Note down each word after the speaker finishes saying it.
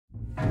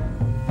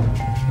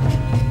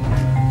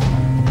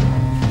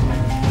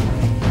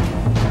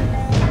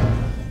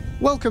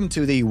Welcome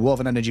to the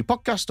Woven Energy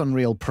Podcast on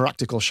Real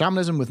Practical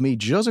Shamanism with me,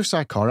 Joseph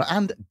Sikora,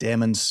 and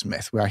Damon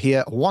Smith. We are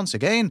here once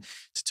again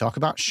to talk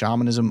about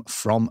shamanism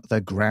from the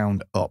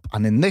ground up.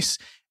 And in this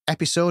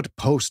episode,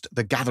 post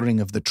the Gathering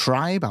of the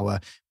Tribe,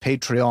 our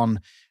Patreon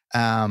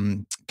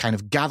kind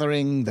of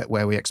gathering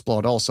where we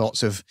explored all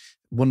sorts of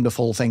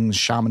wonderful things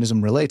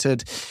shamanism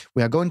related,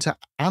 we are going to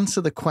answer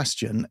the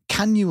question,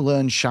 can you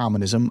learn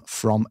shamanism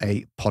from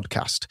a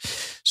podcast?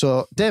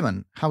 So,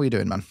 Damon, how are you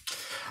doing, man?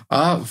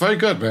 Very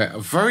good, mate.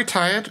 Very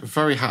tired,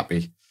 very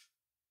happy.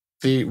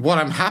 What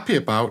I'm happy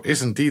about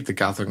is indeed the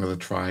Gathering of the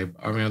Tribe.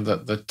 I mean,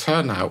 the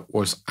turnout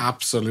was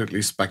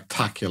absolutely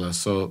spectacular.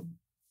 So,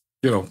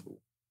 patrons...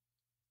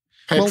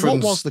 Well,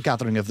 what was the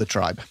Gathering of the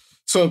Tribe?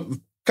 So,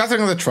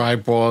 Gathering of the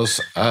Tribe was,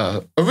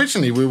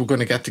 originally we were going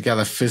to get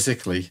together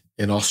physically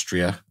in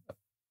Austria,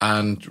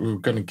 and we were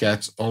going to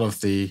get all of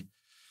the,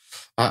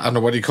 I don't know,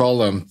 what do you call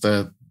them?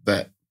 The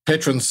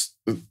patrons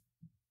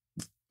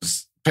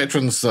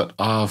that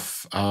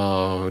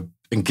are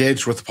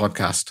engaged with the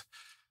podcast,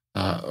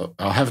 are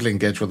heavily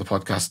engaged with the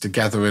podcast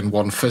together in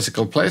one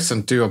physical place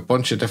and do a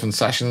bunch of different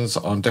sessions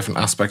on different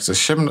aspects of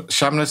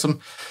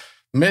shamanism.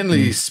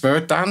 Mainly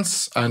spirit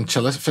dance and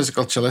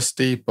physical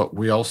chillicity, but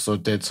we also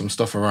did some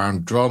stuff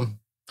around drum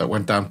that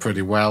went down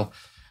pretty well,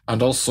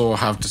 and also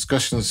have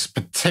discussions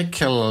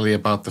particularly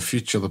about the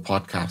future of the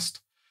podcast,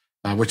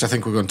 which I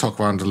think we're going to talk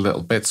around a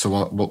little bit,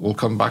 so we'll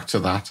come back to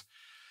that.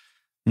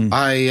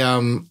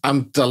 I'm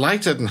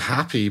delighted and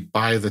happy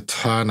by the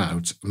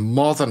turnout.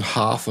 More than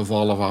half of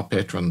all of our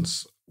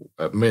patrons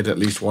made at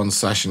least one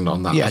session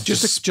on that. Yeah,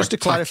 just to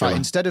clarify,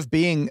 instead of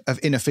being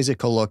in a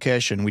physical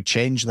location, we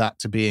changed that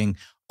to being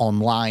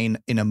online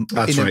in a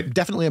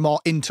definitely a more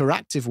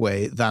interactive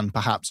way than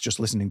perhaps just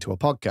listening to a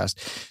podcast.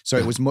 So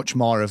it was much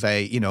more of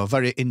a,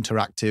 very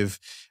interactive.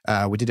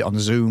 We did it on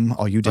Zoom,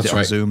 or you did it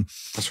on Zoom.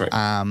 That's right.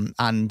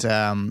 And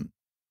the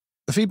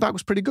feedback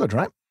was pretty good,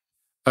 right?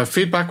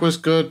 Feedback was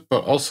good,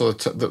 but also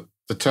the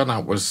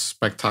turnout was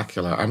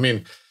spectacular. I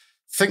mean,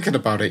 thinking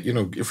about it,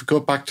 if we go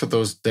back to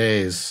those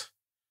days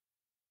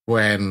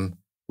when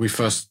we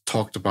first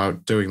talked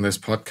about doing this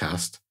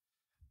podcast,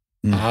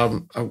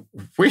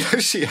 we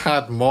actually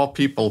had more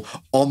people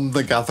on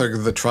the Gathering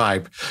of the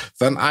Tribe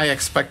than I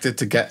expected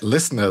to get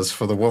listeners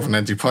for the Woven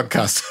Energy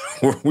podcast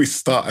when we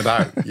started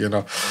out.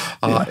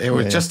 It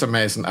was just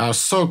amazing. I was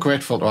so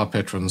grateful to our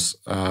patrons,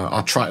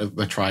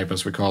 the tribe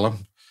as we call them.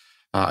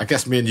 I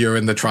guess me and you are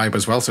in the tribe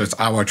as well, so it's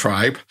our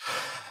tribe.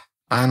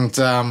 And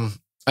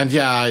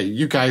yeah,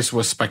 you guys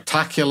were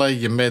spectacular.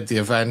 You made the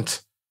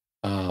event,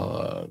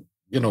 more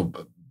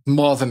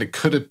than it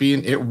could have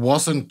been. It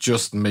wasn't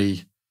just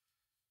me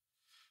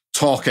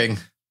talking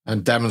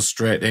and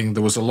demonstrating.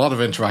 There was a lot of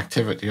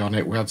interactivity on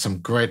it. We had some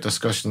great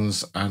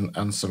discussions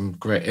and some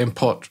great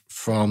input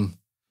from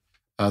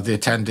the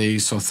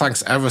attendees. So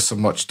thanks ever so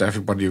much to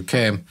everybody who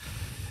came.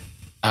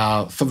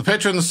 For the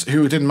patrons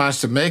who didn't manage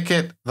to make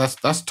it,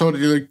 that's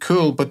totally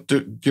cool. But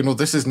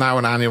this is now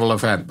an annual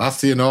event. That's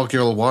the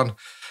inaugural one.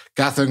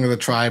 Gathering of the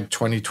Tribe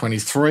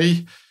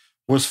 2023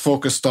 was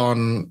focused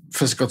on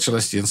physical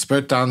chillicity and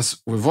spirit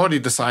dance. We've already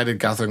decided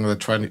Gathering of the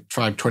Tribe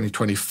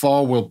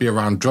 2024 will be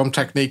around drum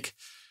technique.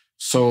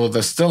 So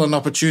there's still an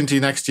opportunity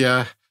next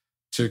year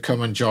to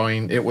come and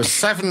join. It was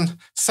seven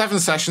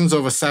sessions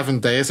over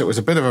 7 days. It was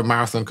a bit of a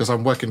marathon because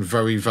I'm working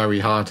very, very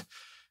hard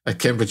at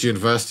Cambridge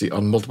University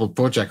on multiple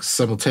projects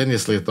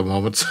simultaneously at the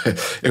moment.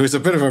 It was a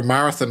bit of a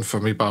marathon for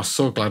me, but I was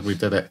so glad we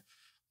did it.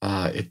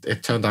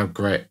 It turned out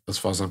great as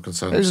far as I'm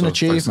concerned. It was an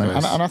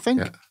achievement. And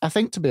I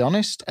think, to be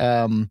honest,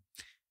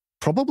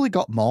 probably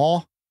got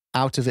more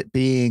out of it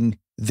being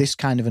this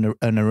kind of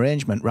an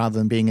arrangement rather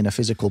than being in a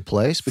physical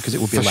place, because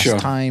it would be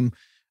less time.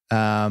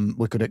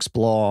 We could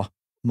explore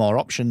more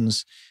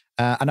options.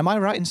 And am I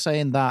right in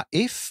saying that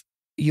if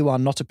you are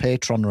not a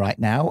patron right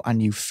now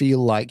and you feel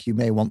like you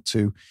may want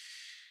to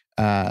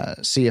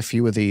see a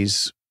few of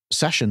these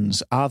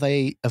sessions, are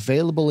they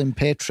available in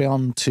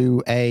Patreon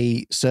to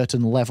a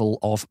certain level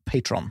of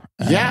patron?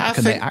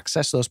 Can they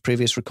access those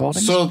previous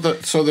recordings? So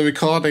the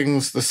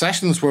recordings, the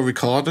sessions were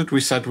recorded. We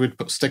said we'd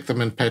stick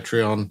them in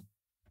Patreon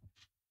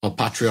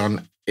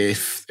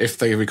if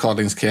the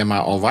recordings came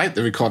out all right.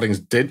 The recordings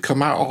did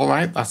come out all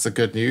right. That's the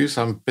good news.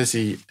 I'm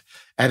busy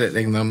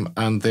editing them,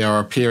 and they are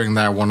appearing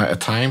there one at a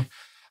time.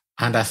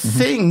 And I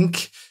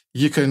think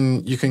you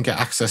can get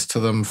access to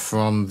them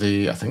from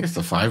I think it's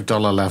the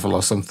 $5 level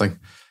or something.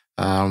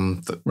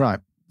 Right.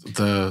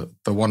 The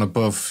one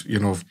above,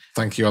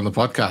 thank you on the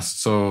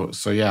podcast.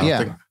 So yeah. I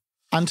think.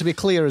 And to be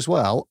clear as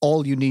well,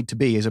 all you need to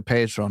be is a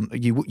patron.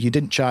 You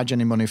didn't charge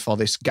any money for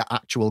this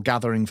actual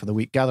gathering, for the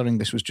week gathering.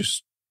 This was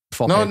just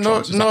for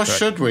patrons. Nor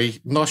should we.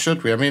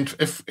 I mean,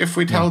 if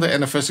we'd held it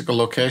in a physical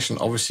location,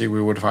 obviously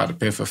we would have had to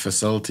pay for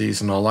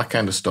facilities and all that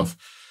kind of stuff.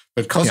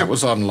 But because it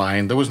was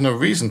online, there was no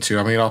reason to.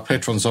 I mean, our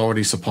patrons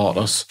already support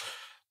us.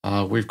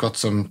 We've got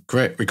some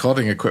great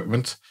recording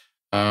equipment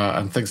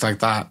and things like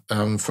that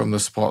from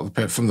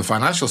the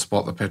financial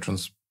support the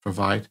patrons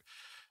provide.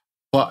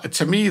 But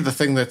to me, the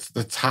thing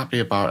that's happy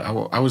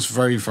about, I was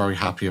very, very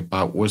happy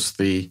about, was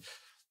the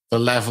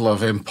level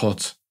of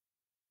input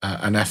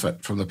an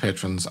effort from the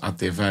patrons at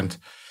the event.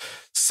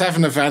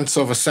 7 events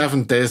over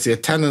 7 days. The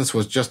attendance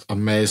was just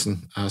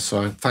amazing.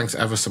 So thanks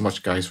ever so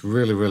much, guys.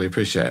 Really, really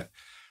appreciate it.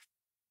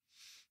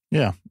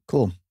 Yeah,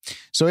 cool.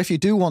 So if you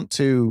do want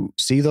to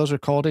see those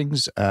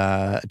recordings,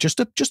 just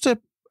to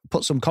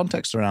put some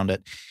context around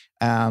it,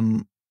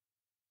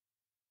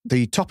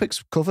 the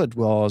topics covered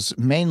was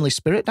mainly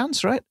spirit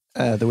dance, right?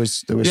 There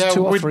was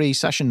 2 or 3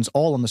 sessions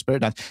all on the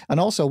spirit dance. And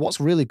also what's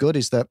really good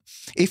is that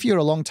if you're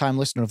a long-time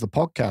listener of the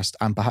podcast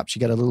and perhaps you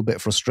get a little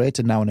bit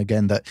frustrated now and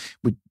again that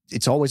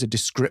it's always a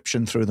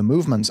description through the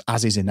movements,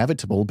 as is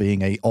inevitable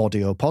being a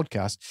audio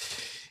podcast,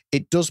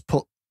 it does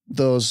put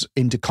those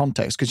into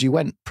context, because you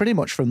went pretty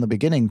much from the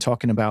beginning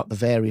talking about the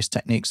various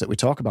techniques that we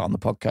talk about on the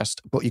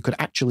podcast, but you could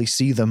actually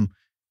see them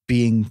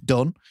being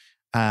done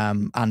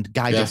and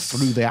guided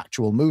through the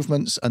actual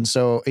movements. And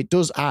so it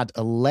does add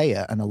a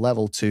layer and a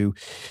level to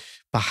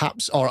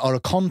perhaps, or a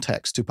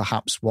context to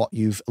perhaps what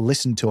you've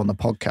listened to on the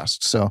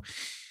podcast. So,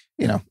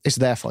 it's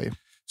there for you.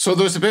 So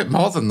there was a bit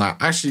more than that,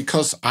 actually,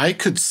 because I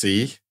could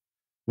see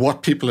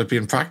what people had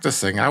been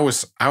practicing. I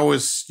was,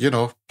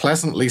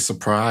 pleasantly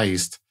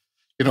surprised,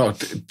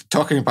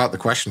 talking about the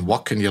question,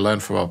 what can you learn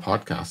from our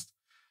podcast?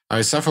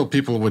 Several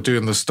people were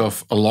doing this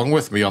stuff along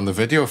with me on the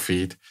video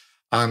feed,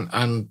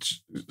 and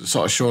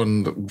sort of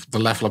showing the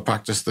level of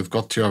practice they've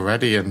got to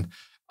already. And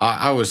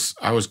I was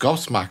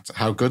gobsmacked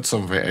how good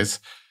some of it is.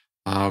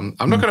 I'm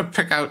not going to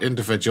pick out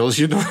individuals.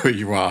 You know who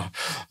you are.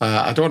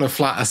 I don't want to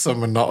flatter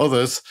some and not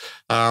others.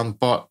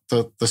 But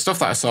the stuff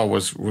that I saw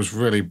was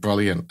really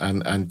brilliant.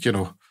 And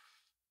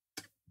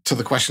to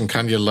the question,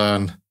 can you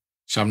learn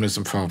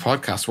shamanism from a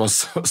podcast? Well,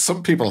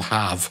 some people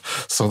have.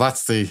 So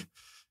that's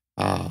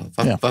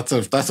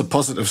that's a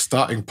positive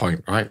starting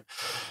point, right?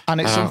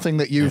 And it's something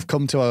that you've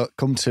come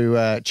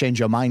to change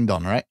your mind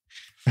on, right?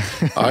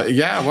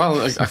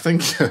 Well, I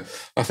think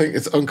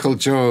it's Uncle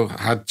Joe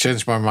had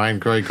changed my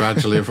mind very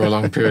gradually over a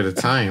long period of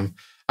time.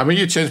 I mean,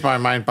 you changed my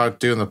mind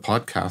about doing the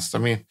podcast. I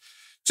mean,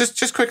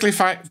 just quickly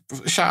shout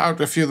out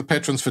a few of the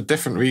patrons for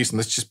different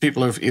reasons. It's just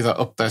people who've either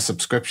upped their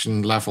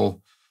subscription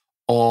level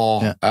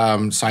or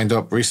signed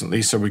up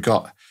recently. So we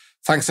got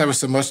thanks ever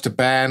so much to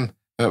Ben,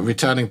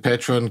 returning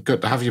patron.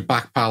 Good to have you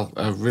back, pal.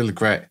 Really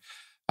great.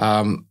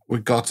 We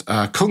got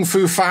Kung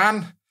Fu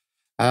Fan.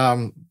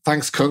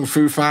 Thanks, Kung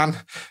Fu Fan.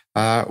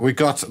 We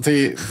got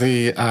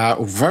the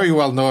very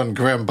well known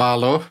Graham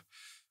Barlow,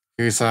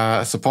 who's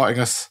supporting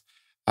us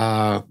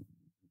as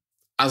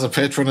a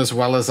patron as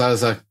well as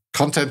a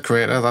content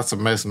creator. That's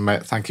amazing,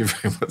 mate. Thank you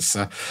very much.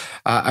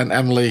 And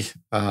Emily,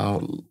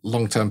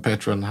 long-term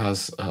patron,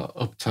 has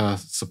upped her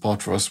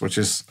support for us, which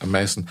is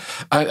amazing.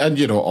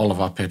 And all of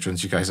our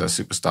patrons, you guys are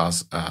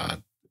superstars.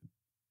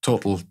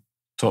 Total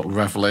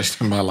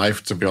revelation in my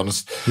life, to be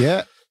honest.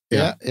 Yeah.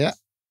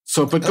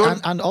 So, but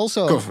and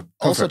also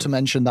to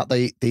mention that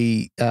the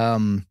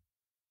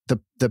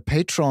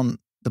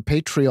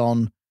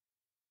Patreon,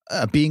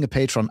 being a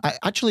patron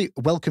actually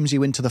welcomes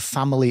you into the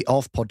family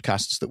of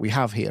podcasts that we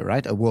have here,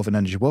 right? At Woven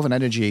Energy. Woven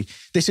Energy.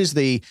 This is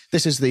the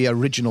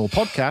original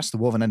podcast, the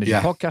Woven Energy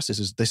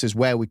podcast. This is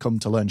where we come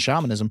to learn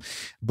shamanism,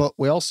 but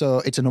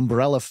it's an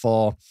umbrella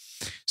for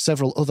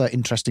several other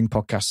interesting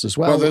podcasts as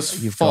well. Well,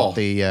 You've got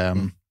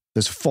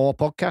there's 4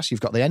 podcasts.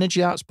 You've got the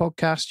Energy Arts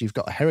podcast, you've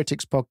got a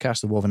Heretics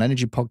podcast, the Woven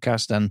Energy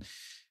podcast, and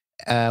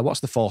what's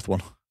the 4th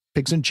one?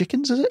 Pigs and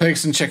Chickens, is it?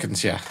 Pigs and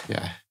Chickens, yeah.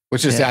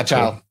 Which is the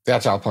Agile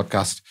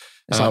podcast.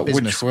 It's like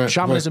business.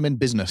 Shamanism in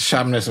business.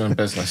 Shamanism in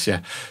business,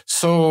 yeah.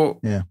 So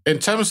in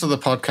terms of the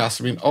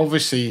podcast, I mean,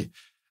 obviously,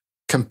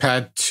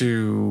 compared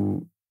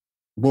to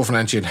Woven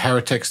Energy and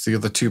Heretics, the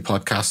other 2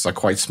 podcasts are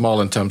quite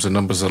small in terms of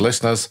numbers of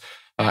listeners.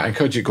 I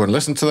encourage you to go and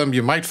listen to them.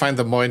 You might find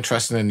them more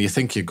interesting than you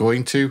think you're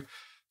going to.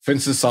 For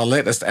instance, our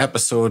latest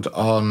episode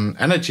on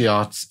energy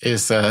arts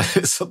is one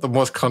of the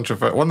most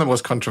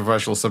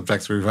controversial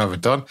subjects we've ever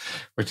done,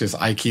 which is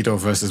Aikido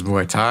versus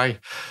Muay Thai,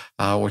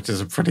 which is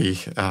a pretty,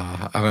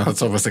 I don't know,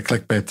 it's almost a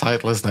clickbait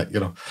title, isn't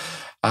it?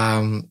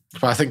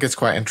 But I think it's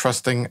quite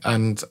interesting.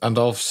 And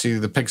obviously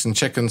the Pigs and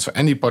Chickens, for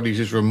anybody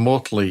who's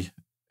remotely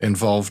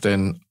involved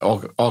in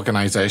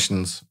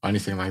organizations or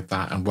anything like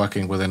that and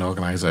working within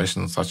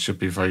organizations, that should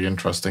be very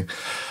interesting.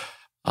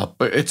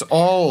 But it's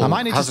all. I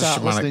might need to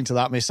start listening to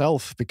that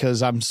myself,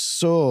 because I'm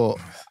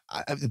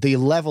the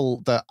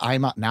level that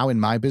I'm at now in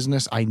my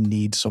business, I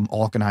need some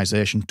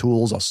organization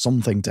tools or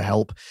something to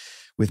help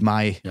with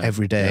my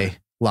everyday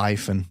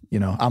life. And,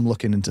 I'm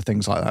looking into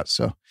things like that.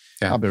 So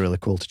that'd be really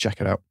cool to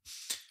check it out.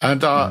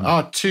 And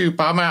our 2,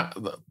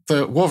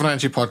 the Woven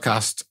Energy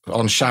podcast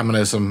on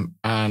shamanism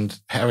and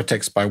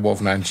Heretics by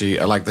Woven Energy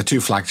are like the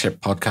 2 flagship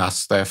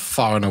podcasts. They're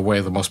far and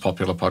away the most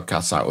popular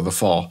podcasts out of the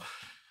 4.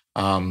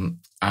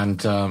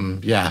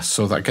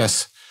 So I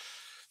guess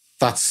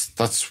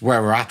that's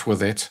where we're at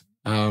with it.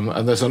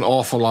 And there's an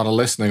awful lot of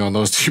listening on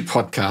those 2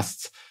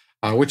 podcasts,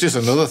 which is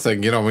another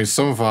thing. I mean,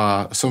 some of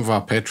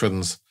our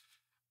patrons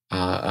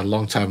and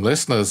long-term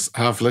listeners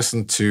have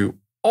listened to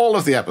all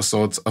of the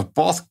episodes of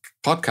both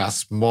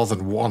podcasts more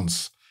than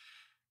once,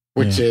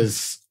 which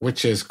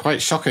is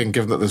quite shocking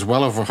given that there's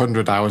well over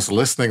 100 hours of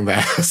listening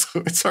there.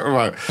 So it's sort of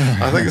like,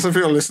 I think some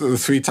people listen to the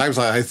 3 times,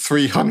 I had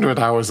 300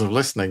 hours of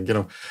listening, you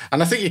know.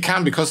 And I think you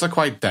can, because they're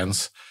quite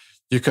dense,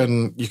 you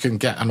can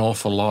get an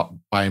awful lot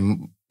by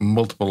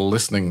multiple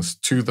listenings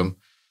to them.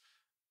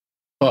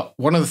 But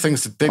one of the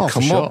things that did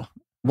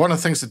one of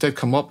the things that did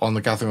come up on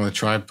the Gathering of the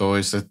Tribe, though,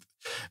 is that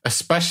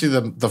especially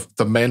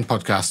the main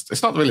podcast,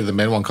 it's not really the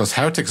main one because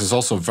Heretics is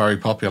also very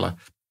popular.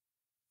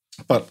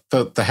 But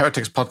the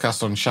Heretics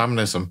podcast on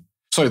shamanism,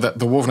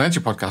 the Woven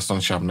Energy podcast on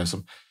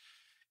shamanism,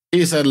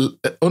 is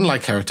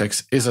unlike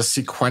Heretics, is a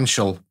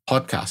sequential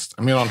podcast.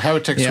 I mean, on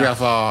Heretics, we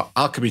have our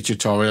alchemy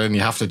tutorial, and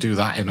you have to do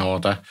that in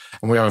order.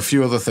 And we have a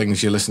few other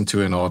things you listen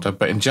to in order.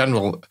 But in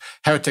general,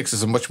 Heretics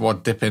is a much more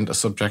dip into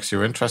subjects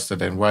you're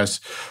interested in. Whereas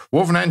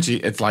Woven Energy,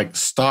 it's like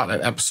start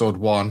at episode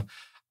 1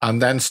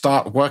 and then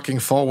start working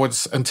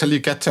forwards until you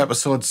get to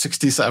episode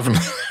 67.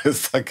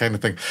 It's that kind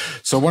of thing.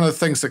 So one of the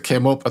things that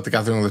came up at the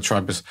Gathering of the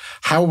Tribe is,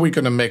 how are we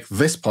going to make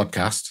this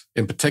podcast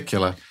in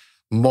particular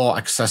more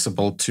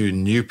accessible to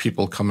new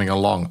people coming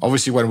along?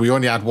 Obviously, when we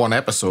only had 1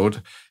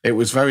 episode, it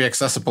was very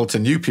accessible to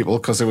new people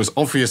because it was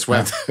obvious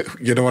where,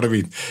 you know what I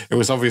mean? It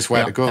was obvious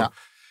where to go. Yeah.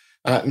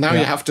 Now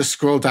you have to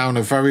scroll down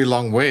a very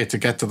long way to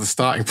get to the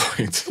starting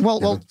point.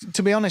 Well,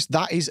 to be honest,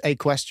 that is a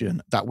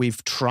question that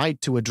we've tried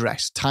to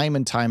address time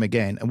and time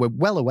again, and we're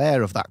well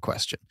aware of that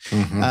question.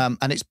 Mm-hmm.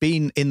 And it's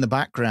been in the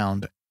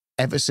background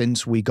ever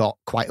since we got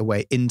quite a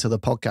way into the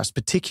podcast,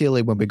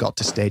 particularly when we got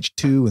to stage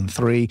 2 and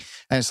 3.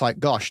 And it's like,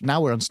 gosh,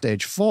 now we're on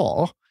stage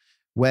 4,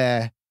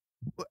 where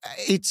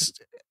it's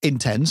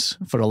intense,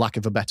 for a lack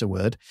of a better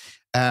word,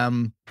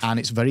 and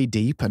it's very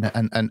deep,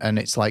 and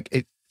it's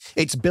like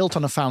it's built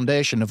on a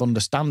foundation of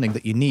understanding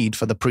that you need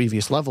for the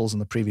previous levels and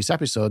the previous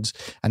episodes.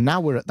 And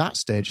now we're at that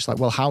stage. It's like,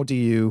 well, how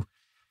do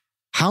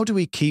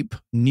we keep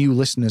new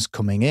listeners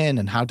coming in,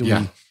 and how do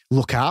we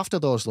look after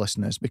those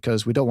listeners?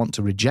 Because we don't want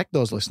to reject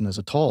those listeners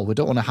at all. We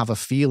don't want to have a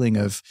feeling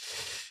of,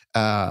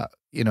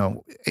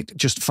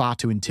 just far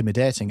too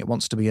intimidating. It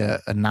wants to be a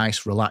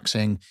nice,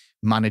 relaxing,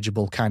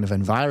 manageable kind of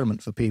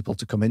environment for people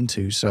to come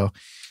into. So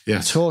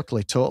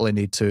totally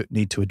need to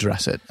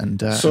address it.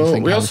 And so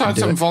we also had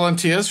some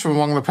volunteers from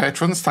among the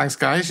patrons. Thanks,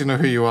 guys. You know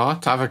who you are,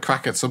 to have a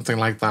crack at something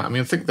like that. I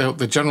mean, I think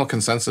the general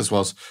consensus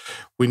was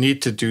we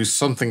need to do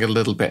something a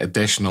little bit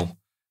additional.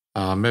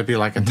 Maybe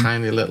like a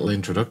tiny little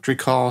introductory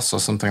course or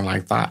something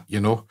like that,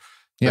 you know,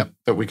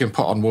 that we can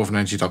put on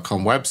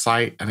wovenenergy.com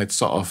website, and it's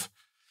sort of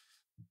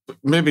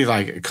maybe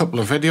like a couple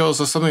of videos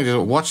or something.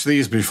 You watch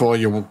these before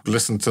you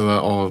listen to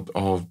or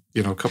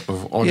a couple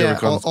of audio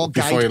recordings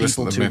before you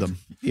listen to them.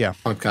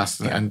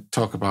 Podcast and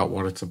talk about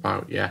what it's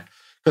about. Yeah.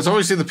 Because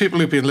obviously the people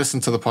who've been listening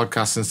to the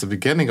podcast since the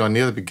beginning or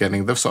near the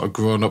beginning, they've sort of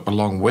grown up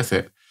along with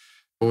it.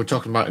 But we're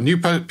talking about new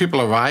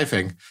people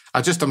arriving.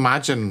 I just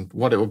imagine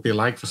what it would be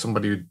like for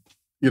somebody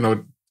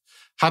who,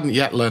 hadn't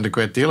yet learned a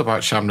great deal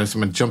about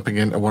shamanism and jumping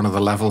into one of the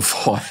level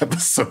 4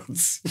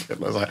 episodes.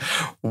 Like,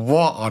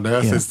 what on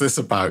earth is this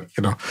about?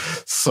 We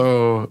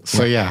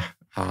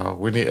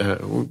need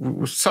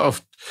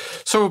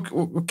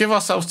we'll give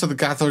ourselves to the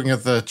Gathering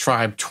of the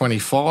Tribe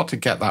 24 to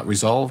get that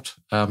resolved,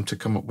 to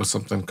come up with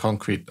something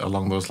concrete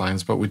along those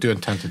lines. But we do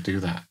intend to do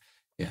that.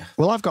 Yeah.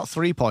 Well, I've got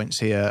 3 points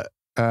here.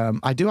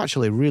 I do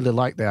actually really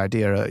like the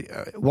idea.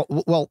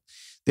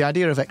 The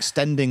idea of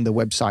extending the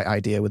website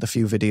idea with a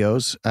few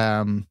videos,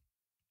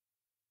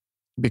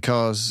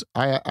 because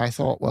I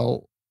thought,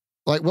 well,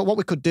 like what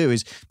we could do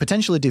is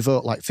potentially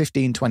devote like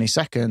 15, 20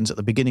 seconds at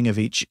the beginning of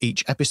each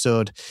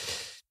episode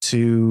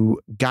to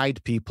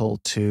guide people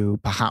to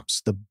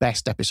perhaps the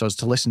best episodes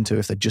to listen to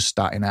if they're just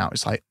starting out.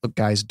 It's like, look,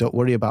 guys, don't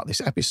worry about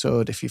this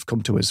episode. If you've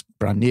come to us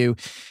brand new,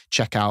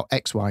 check out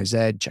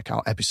XYZ, check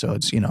out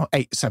episodes,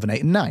 8, 7,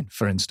 8, and 9,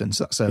 for instance.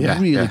 That's a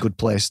really good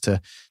place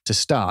to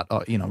start,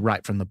 or,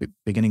 right from the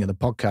beginning of the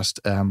podcast.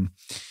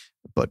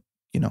 But,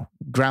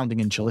 grounding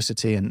in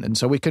chillicity. And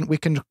so we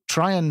can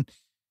try and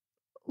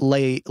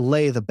lay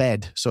the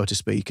bed, so to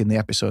speak, in the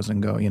episodes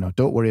and go,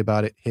 don't worry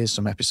about it. Here's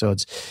some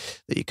episodes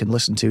that you can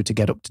listen to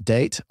get up to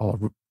date,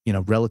 or,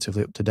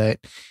 relatively up to date.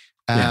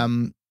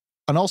 And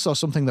also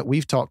something that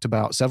we've talked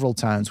about several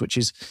times, which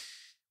is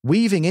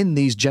weaving in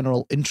these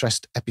general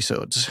interest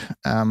episodes.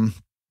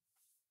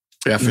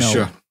 For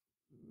sure.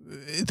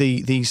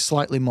 The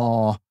slightly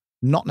more,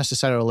 not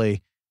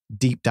necessarily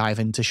deep dive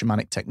into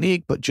shamanic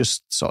technique, but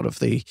just sort of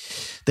the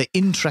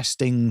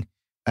interesting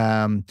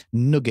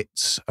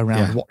nuggets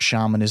around what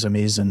shamanism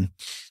is, and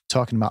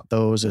talking about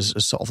those as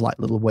sort of like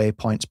little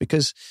waypoints,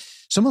 because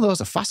some of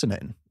those are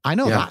fascinating. I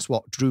know that's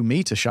what drew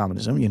me to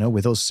shamanism,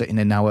 with us sitting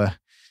in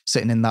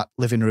that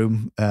living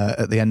room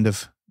at the end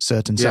of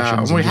certain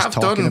sessions. And we have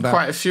done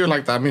quite a few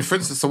like that. I mean, for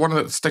instance, the one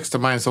that sticks to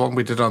mind is the one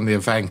we did on the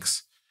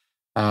events.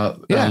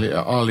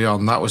 Early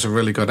on. That was a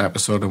really good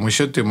episode, and we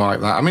should do more like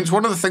that. I mean, it's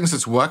one of the things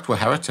that's worked with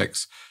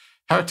Heretics.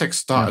 Heretics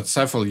started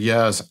several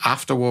years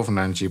after Woven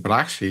Energy, but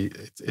actually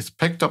it's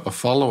picked up a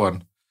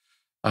following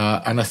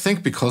And I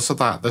think because of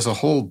that, there's a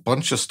whole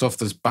bunch of stuff.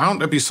 There's bound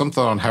to be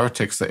something on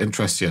heretics that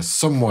interests you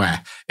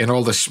somewhere in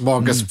all the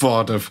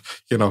smorgasbord of,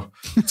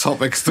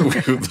 topics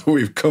that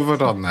we've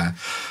covered on there.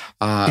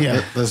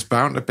 There's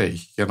bound to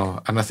be,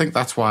 and I think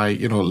that's why,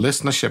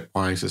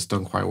 listenership-wise, it's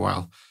done quite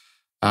well.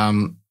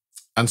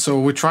 And so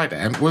we're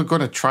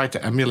going to try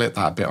to emulate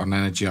that a bit on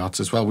energy arts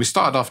as well. We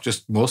started off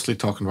just mostly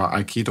talking about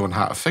Aikido and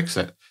how to fix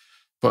it.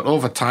 But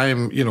over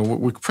time,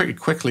 we pretty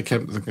quickly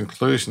came to the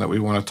conclusion that we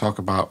want to talk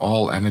about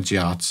all energy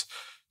arts.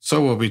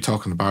 So we'll be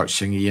talking about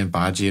Xingyi and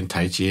Baji and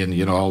Tai Chi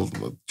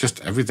and, just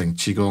everything,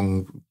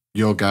 Qigong,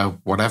 yoga,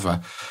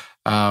 whatever.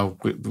 Our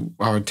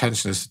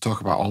intention is to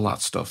talk about all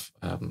that stuff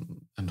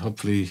and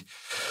hopefully,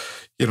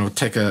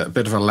 take a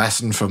bit of a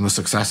lesson from the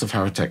success of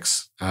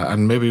heretics.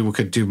 And maybe we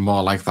could do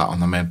more like that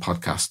on the main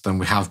podcast than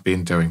we have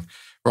been doing,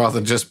 rather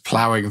than just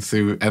plowing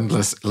through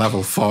endless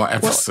level 4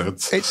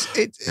 episodes.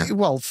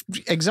 Well,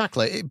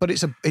 exactly. But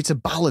it's a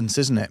balance,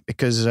 isn't it?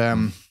 Because,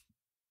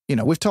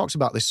 we've talked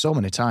about this so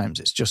many times.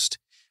 It's just,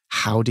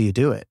 how do you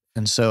do it?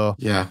 And so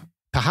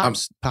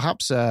perhaps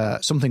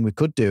something we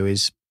could do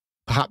is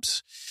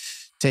perhaps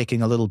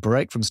taking a little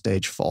break from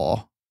stage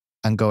 4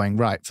 and going,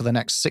 right, for the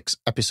next 6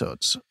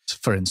 episodes,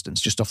 for instance,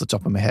 just off the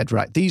top of my head,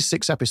 right, these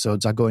 6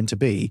 episodes are going to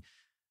be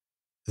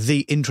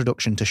the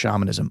introduction to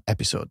shamanism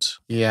episodes.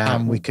 Yeah.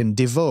 And we can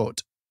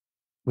devote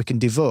 8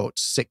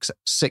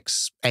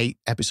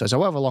 episodes,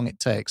 however long it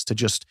takes, to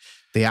just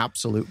the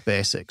absolute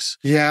basics.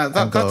 Yeah,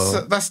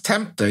 that's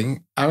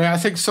tempting. I mean, I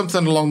think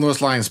something along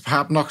those lines,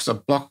 perhaps not a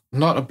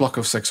block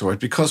of 6 or 8,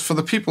 because for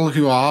the people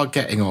who are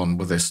getting on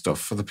with this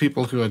stuff, for the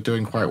people who are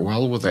doing quite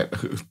well with it,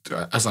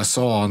 as I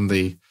saw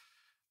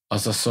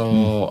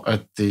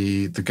at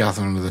the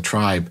gathering of the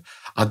tribe,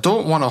 I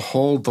don't want to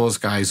hold those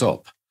guys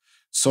up.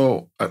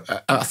 So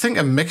I think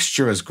a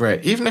mixture is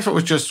great. Even if it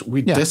was just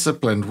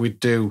disciplined, we'd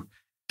do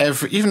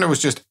even if it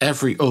was just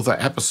every other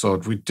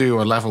episode, we'd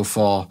do a level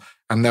 4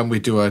 and then we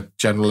do a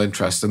general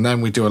interest and then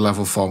we do a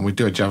level 4 and we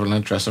do a general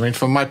interest. I mean,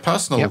 from my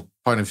personal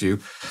point of view,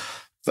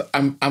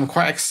 I'm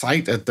quite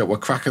excited that we're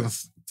cracking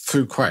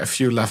through quite a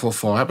few level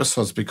 4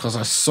 episodes because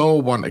I so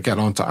want to get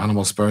onto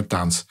Animal Spirit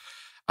Dance.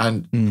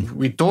 And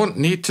we don't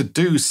need to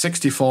do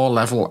 64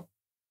 level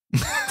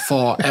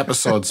 4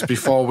 episodes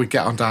before we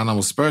get onto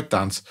Animal Spirit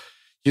Dance.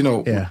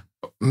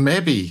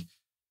 Maybe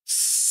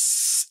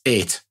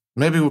 8.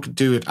 Maybe we could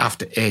do it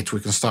after 8. We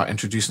can start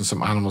introducing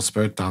some Animal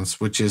Spirit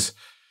Dance, which is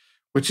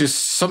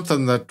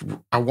something that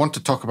I want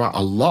to talk about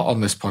a lot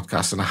on this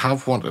podcast, and I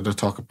have wanted to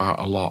talk about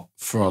a lot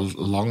for a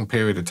long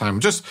period of time.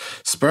 Just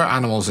spirit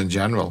animals in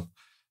general.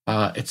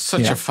 It's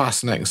such a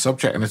fascinating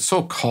subject, and it's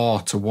so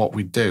core to what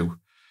we do.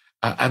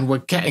 And we're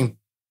getting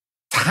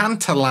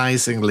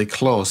tantalizingly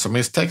close. I mean,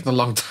 it's taken a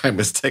long time.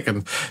 It's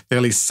taken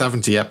nearly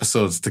 70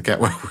 episodes to get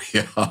where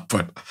we are,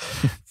 but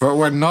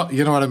we're not,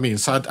 you know what I mean?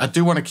 So I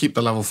do want to keep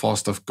the level 4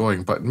 stuff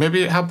going, but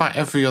maybe how about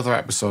every other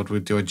episode we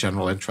do a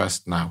general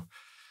interest now?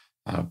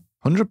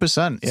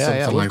 100%.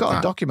 Yeah. We've got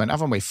a document,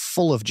 haven't we,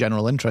 full of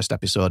general interest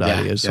episode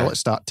ideas. So let's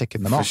start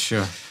ticking them off.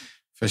 For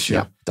sure.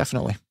 Yeah,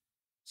 definitely.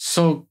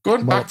 So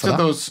going back to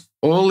those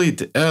early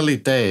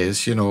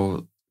days,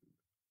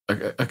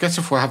 I guess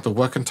if we have the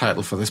working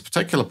title for this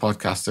particular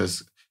podcast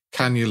is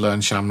Can You Learn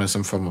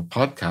Shamanism from a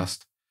Podcast?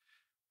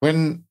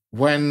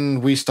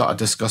 When we started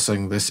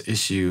discussing this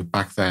issue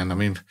back then, I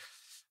mean,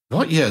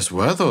 what years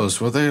were those?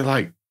 Were they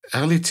like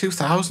early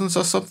 2000s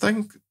or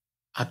something?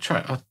 I'm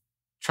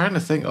trying to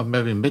think of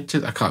maybe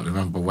I can't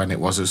remember when it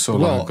was. It was so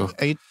long ago.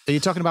 Are you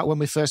talking about when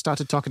we first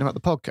started talking about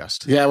the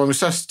podcast? Yeah, when we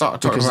first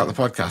started talking about the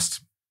podcast.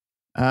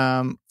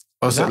 Or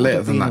was it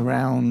later than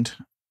that?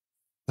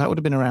 That would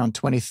have been around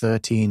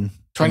 2013.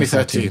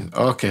 2013.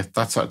 Okay,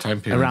 that's that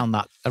time period. Around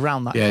that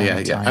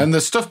Yeah. time. And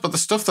the stuff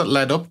that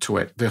led up to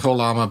it, the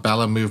whole Arma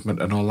Bella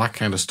movement and all that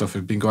kind of stuff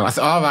had been going.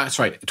 That's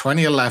right.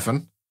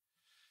 2011.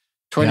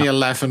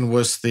 2011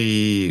 was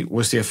the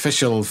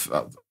official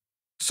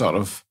sort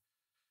of,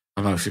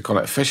 I don't know if you call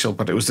it official,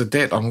 but it was the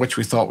date on which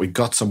we thought we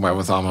got somewhere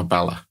with Arma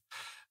Bella.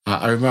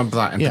 I remember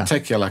that in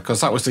particular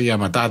because that was the year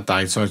my dad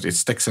died, so it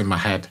sticks in my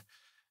head.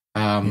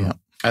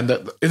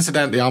 And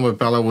incidentally, Arma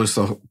Bella was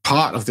the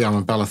part of the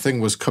Arma Bella thing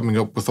was coming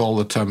up with all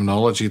the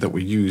terminology that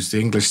we use, the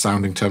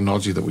English-sounding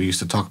terminology that we used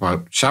to talk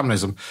about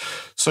shamanism.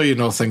 So,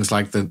 things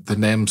like the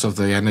names of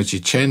the energy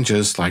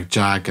changes like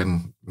Jag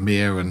and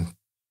Mir and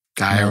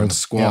Gaia and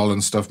Squall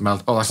and stuff,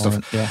 Melt, all that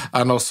stuff. Yeah.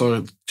 And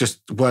also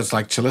just words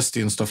like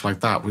Chalisti and stuff like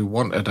that. We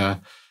wanted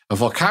a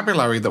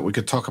vocabulary that we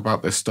could talk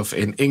about this stuff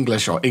in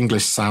English or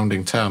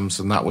English-sounding terms,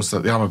 and that was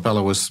that the Arma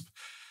Bella was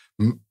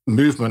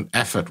movement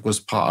effort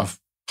was part of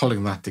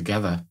pulling that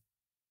together.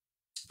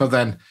 But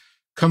then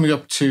coming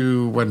up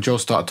to when Joe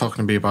started talking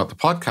to me about the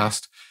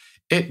podcast,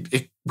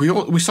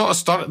 we sort of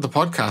started the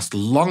podcast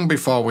long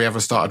before we ever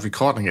started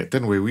recording it,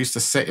 didn't we? We used to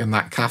sit in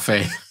that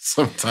cafe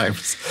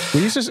sometimes.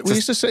 We used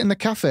to sit in the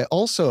cafe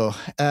also,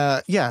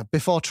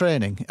 before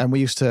training. And we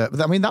used to,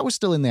 I mean, that was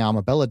still in the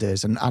Arma Bella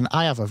days. And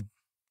I have a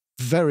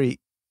very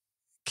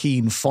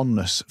keen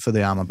fondness for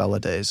the Arma Bella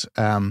days.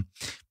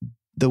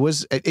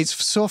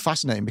 It's so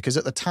fascinating because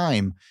at the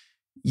time,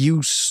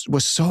 you were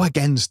so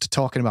against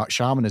talking about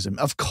shamanism.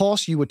 Of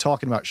course, you were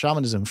talking about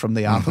shamanism from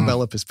the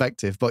Arabella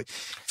perspective, but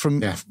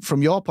from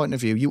your point of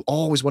view, you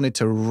always wanted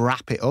to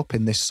wrap it up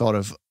in this sort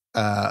of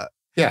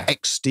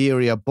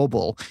exterior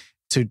bubble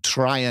to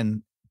try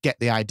and get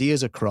the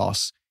ideas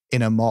across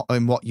in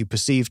what you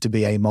perceive to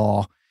be a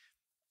more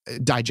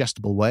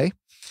digestible way.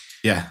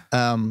 Yeah.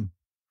 And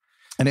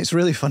it's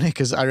really funny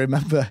because I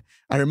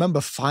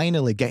remember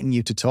finally getting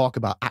you to talk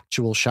about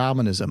actual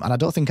shamanism. And I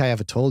don't think I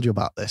ever told you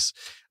about this,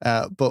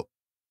 but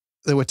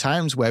there were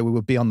times where we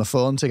would be on the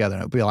phone together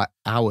and it would be like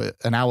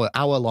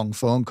hour-long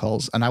phone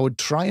calls. And I would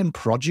try and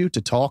prod you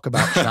to talk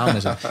about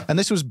shamanism. And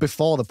this was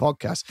before the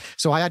podcast.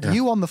 So I had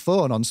you on the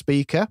phone on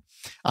speaker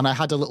and I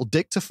had a little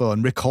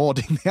dictaphone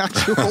recording the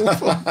actual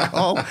phone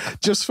call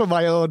just for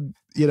my own,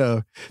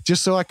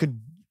 just so I could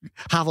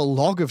have a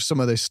log of some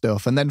of this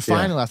stuff. And then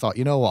finally I thought,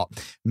 you know what,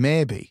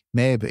 maybe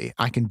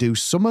I can do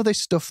some of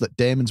this stuff that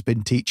Damon's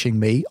been teaching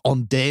me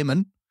on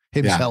Damon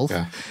himself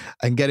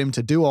and get him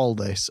to do all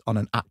this on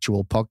an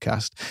actual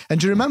podcast.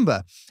 And do you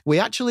remember, we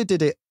actually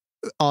did it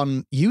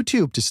on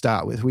YouTube to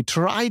start with. We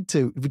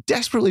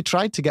desperately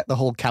tried to get the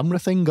whole camera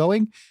thing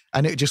going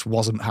and it just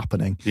wasn't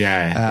happening.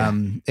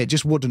 It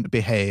just wouldn't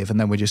behave. And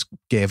then we just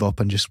gave up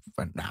and just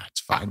went, nah,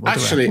 it's fine. I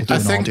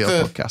think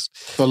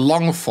the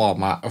long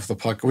format of the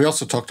podcast, we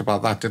also talked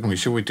about that, didn't we?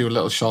 Should we do a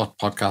little short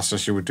podcast or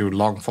should we do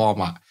long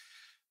format?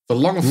 The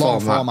long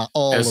format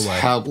has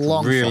helped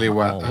really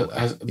well.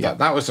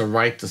 That was the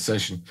right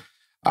decision.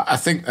 I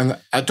think, and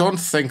I don't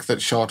think that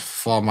short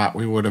format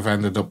we would have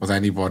ended up with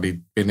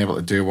anybody being able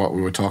to do what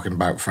we were talking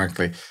about,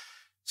 frankly.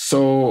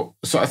 So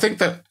I think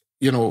that,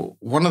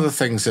 one of the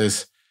things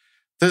is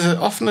there's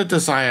often a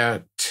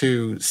desire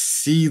to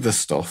see the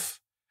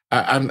stuff.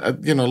 And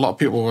a lot of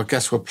people, I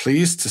guess, were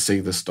pleased to see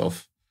the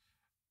stuff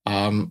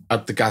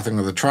at the Gathering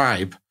of the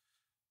Tribe.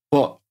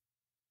 But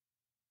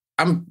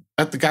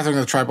at the Gathering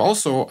of the Tribe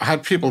also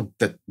had people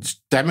that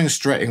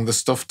demonstrating the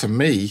stuff to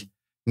me,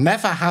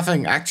 never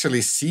having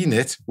actually seen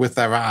it with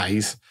their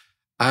eyes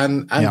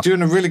and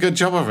doing a really good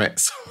job of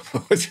it,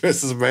 which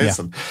is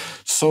amazing. Yeah.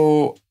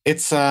 So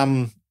it's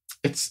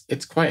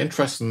quite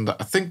interesting that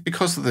I think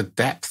because of the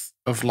depth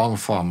of long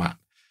format,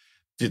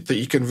 that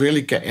you can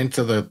really get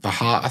into the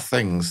heart of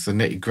things, the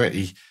nitty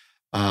gritty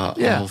of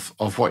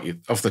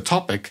the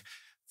topic,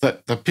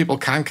 that people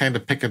can kind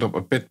of pick it up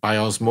a bit by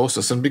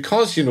osmosis. And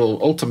because,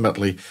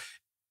 ultimately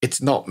it's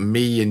not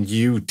me and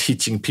you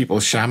teaching people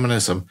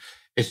shamanism,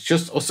 it's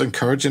just us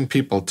encouraging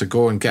people to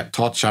go and get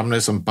taught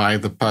shamanism by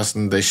the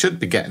person they should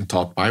be getting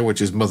taught by,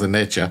 which is Mother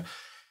Nature,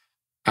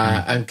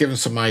 and giving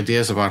some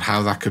ideas about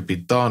how that could be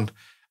done.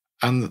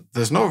 And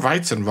there's no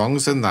rights and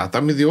wrongs in that. I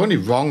mean, the only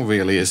wrong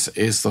really is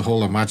the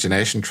whole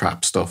imagination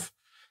trap stuff.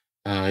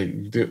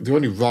 The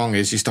only wrong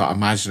is you start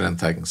imagining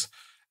things.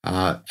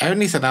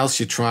 Anything else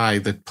you try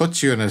that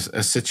puts you in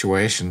a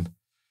situation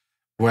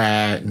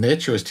where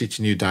nature is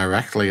teaching you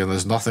directly and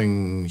there's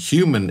nothing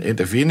human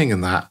intervening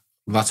in that,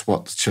 that's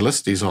what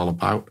Chillicity is all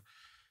about.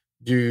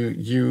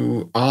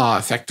 You are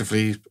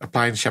effectively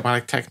applying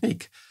shamanic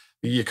technique.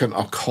 You can,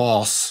 of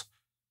course,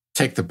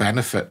 take the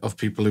benefit of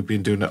people who've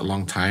been doing it a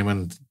long time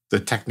and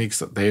the techniques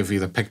that they've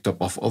either picked up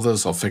off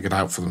others or figured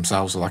out for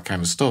themselves or that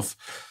kind of stuff.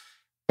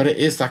 But it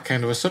is that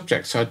kind of a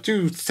subject. So I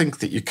do think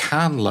that you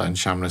can learn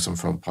shamanism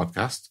from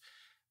podcasts,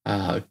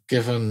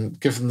 given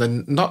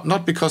the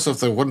not because of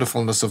the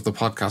wonderfulness of the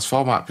podcast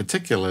format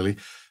particularly,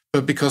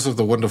 but because of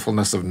the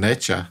wonderfulness of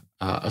nature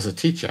as a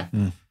teacher.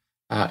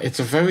 It's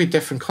a very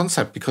different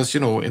concept because,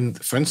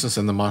 for instance,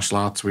 in the martial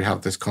arts, we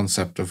have this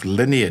concept of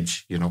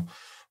lineage,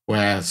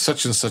 where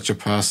such and such a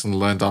person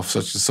learned off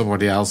such as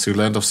somebody else who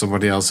learned off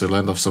somebody else who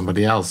learned off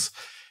somebody else.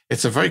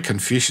 It's a very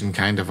Confucian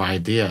kind of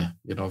idea,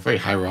 a very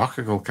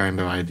hierarchical kind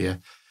of idea.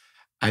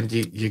 And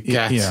you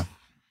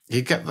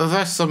get,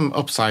 there's some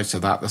upsides to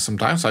that. There's some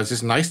downsides.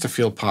 It's nice to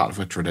feel part of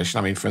a tradition.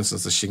 I mean, for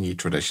instance, the Xingyi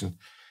tradition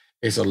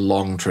is a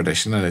long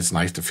tradition and it's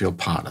nice to feel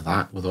part of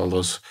that with all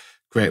those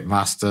great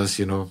masters,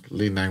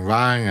 Li Neng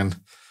Rang and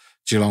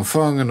Jilong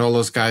Feng and all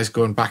those guys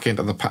going back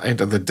into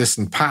the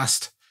distant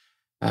past,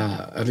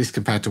 at least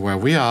compared to where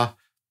we are.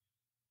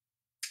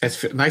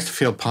 It's nice to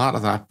feel part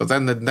of that. But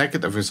then the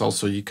negative is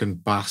also you can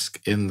bask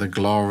in the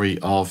glory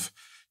of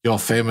your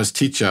famous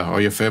teacher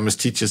or your famous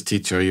teacher's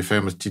teacher or your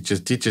famous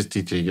teacher's teacher's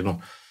teacher,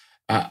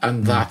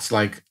 and that's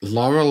like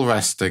laurel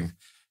resting.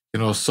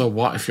 So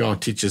what if your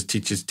teacher's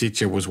teacher's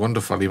teacher was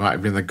wonderful? He might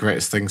have been the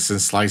greatest thing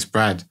since sliced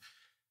bread.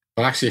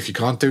 But actually, if you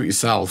can't do it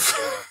yourself,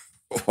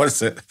 what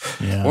does it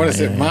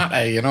matter?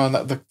 And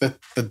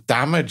the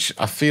damage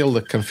I feel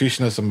that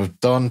Confucianism have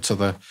done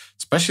to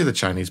especially the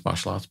Chinese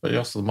martial arts, but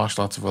also the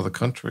martial arts of other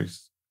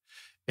countries,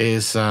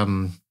 is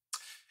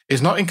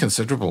not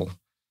inconsiderable,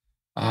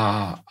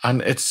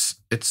 and it's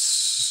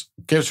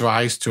gives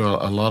rise to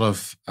a lot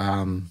of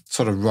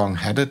sort of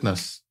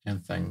wrong-headedness in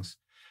things.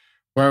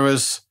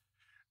 Whereas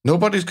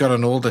nobody's got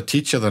an older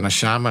teacher than a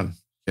shaman.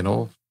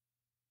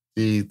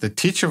 The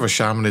teacher of a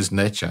shaman is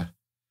nature.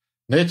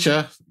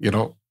 Nature,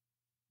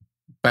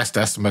 best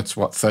estimates,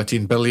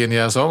 13 billion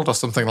years old or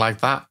something like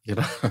that.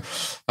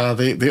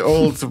 The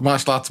old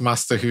martial arts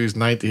master who's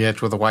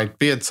 98 with a white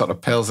beard sort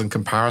of pales in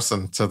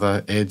comparison to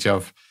the age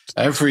of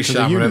every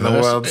shaman in the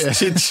world.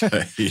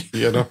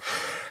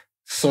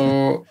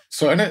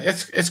 And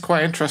it's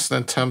quite interesting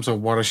in terms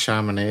of what a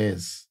shaman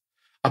is.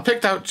 I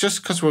picked out,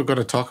 just because we're going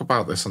to talk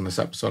about this on this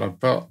episode, I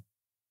brought,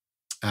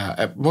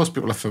 most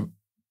people are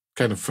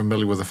kind of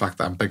familiar with the fact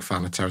that I'm a big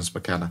fan of Terence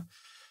Mckenna.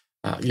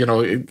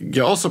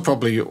 You're also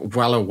probably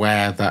well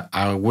aware that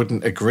I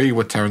wouldn't agree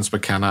with Terence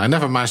McKenna. I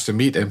never managed to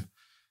meet him.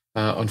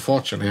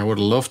 Unfortunately, I would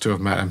have loved to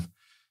have met him,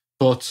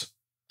 but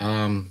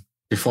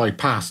before he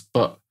passed.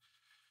 But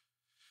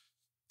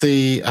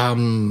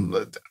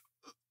I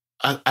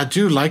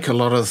do like a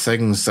lot of the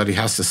things that he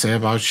has to say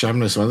about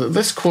shamanism.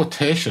 This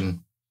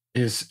quotation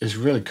is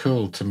really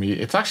cool to me.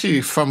 It's actually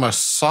from a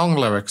song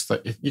lyrics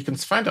that you can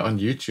find it on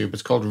YouTube.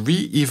 It's called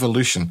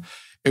Re-Evolution.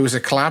 It was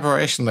a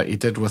collaboration that he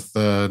did with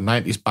the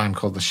 90s band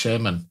called The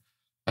Shaman,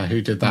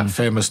 who did that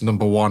famous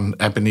number one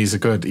Ebenezer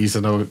Good, He's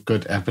a No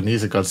Good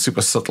Ebenezer Good,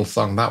 super subtle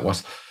song that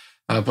was.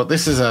 But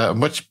this is a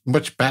much,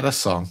 much better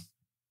song.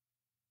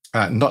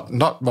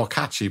 Not more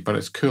catchy, but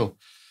it's cool.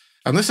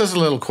 And this is a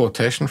little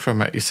quotation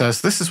from it. He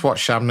says, "This is what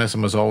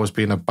shamanism has always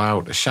been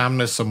about. A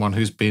shaman is someone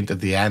who's been to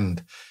the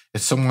end.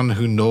 It's someone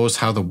who knows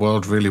how the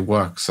world really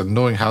works. And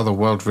knowing how the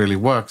world really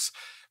works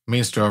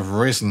means to have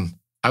risen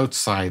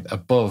outside,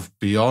 above,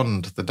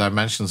 beyond the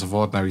dimensions of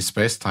ordinary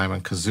space-time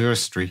and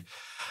casuistry,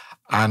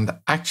 and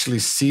actually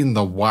seen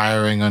the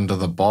wiring under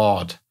the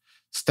board,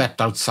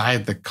 stepped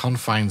outside the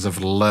confines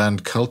of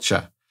learned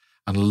culture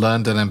and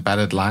learned an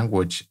embedded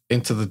language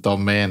into the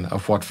domain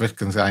of what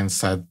Wittgenstein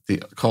said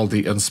called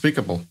the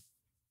unspeakable,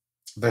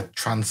 the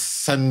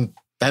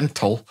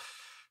transcendental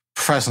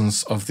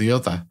presence of the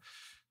other."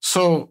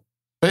 So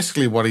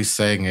basically what he's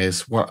saying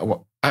is,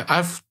 what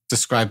I've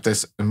described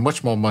this in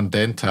much more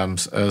mundane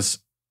terms as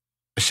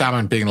a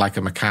shaman being like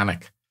a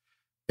mechanic.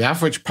 The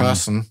average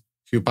person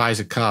who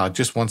buys a car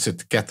just wants it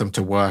to get them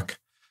to work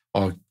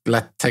or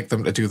take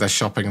them to do their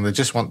shopping, and they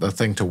just want the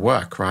thing to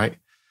work, right?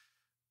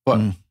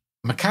 But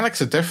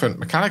mechanics are different.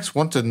 Mechanics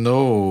want to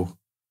know,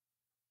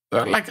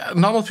 like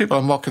normal people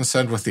are more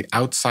concerned with the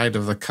outside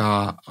of the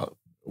car,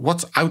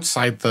 what's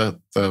outside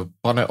the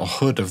bonnet or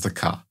hood of the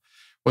car,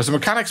 whereas a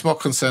mechanic's more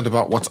concerned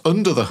about what's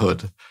under the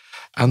hood.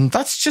 And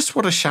that's just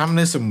what a shaman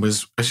is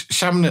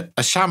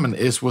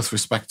with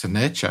respect to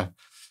nature.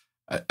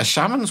 A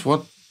shaman's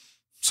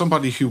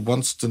somebody who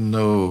wants to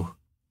know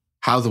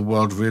how the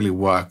world really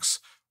works,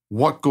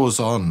 what goes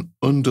on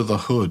under the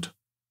hood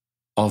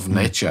of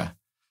nature.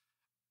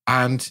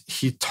 And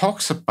he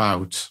talks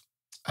about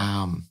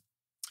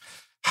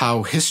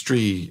how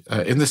history,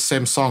 in this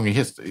same song,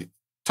 he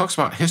talks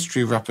about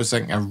history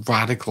representing a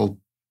radical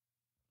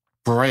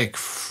break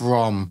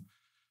from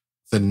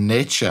the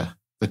nature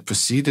that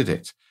preceded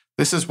it.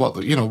 This is what,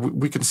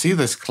 we can see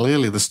this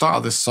clearly. The start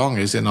of this song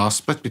is in our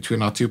split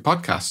between our two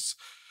podcasts.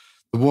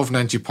 The Woven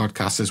Energy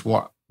podcast is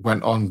what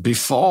went on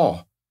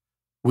before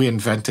we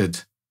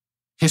invented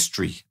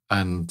history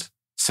and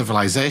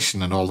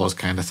civilization and all those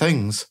kind of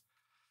things.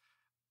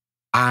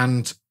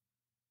 And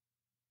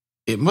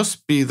it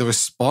must be the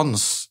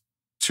response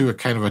to a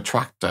kind of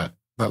attractor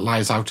that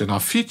lies out in our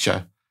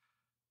future.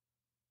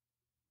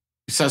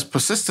 He says,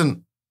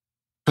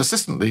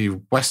 persistently,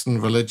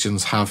 Western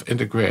religions have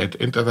integrated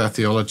into their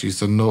theologies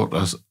the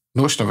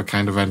notion of a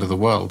kind of end of the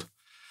world.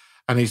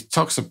 And he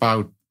talks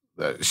about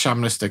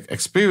shamanistic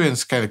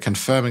experience kind of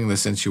confirming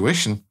this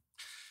intuition.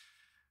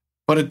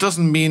 But it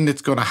doesn't mean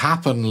it's going to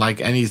happen like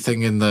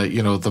anything in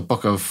the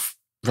book of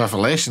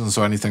Revelations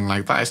or anything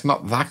like that. It's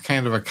not that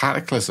kind of a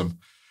cataclysm.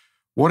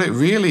 What it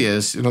really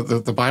is,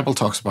 the Bible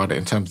talks about it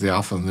in terms of the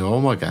Alpha and the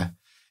Omega.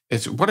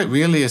 What it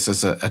really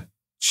is a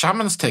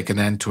shamans take an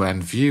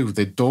end-to-end view.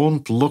 They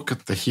don't look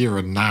at the here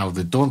and now.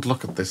 They don't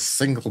look at this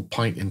single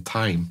point in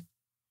time.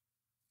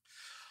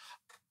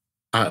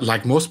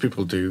 Like most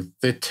people do,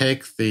 they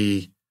take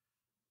the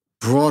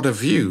broader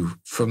view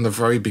from the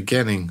very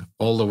beginning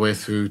all the way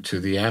through to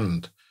the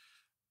end.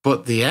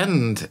 But the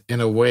end,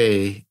 in a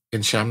way,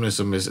 in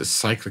shamanism is a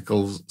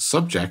cyclical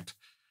subject.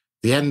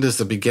 The end is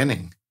the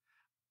beginning.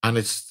 And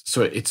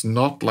it's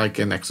not like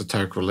an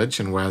exoteric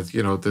religion where,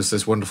 there's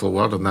this wonderful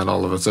world and then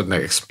all of a sudden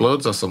it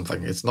explodes or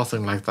something. It's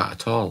nothing like that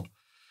at all.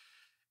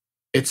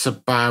 It's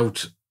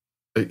about,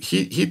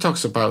 he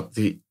talks about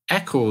the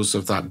echoes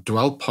of that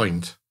dwell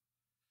point.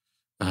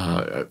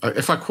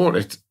 If I quote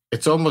it,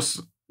 it's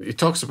almost, he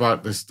talks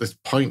about this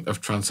point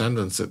of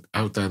transcendence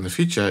out there in the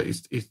future.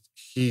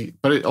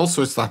 But it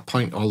also is that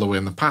point all the way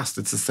in the past.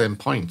 It's the same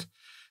point,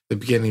 the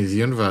beginning of the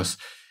universe.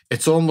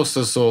 It's almost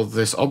as though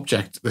this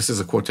object, this is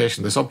a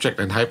quotation, this object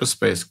in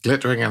hyperspace,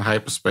 glittering in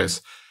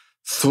hyperspace,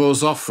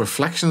 throws off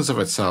reflections of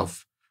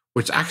itself,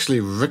 which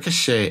actually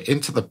ricochet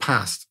into the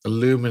past,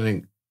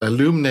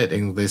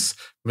 illuminating this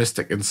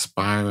mystic,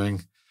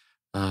 inspiring,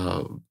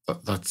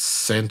 that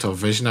saint or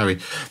visionary.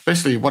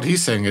 Basically, what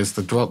he's saying is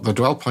the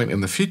dwell point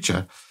in the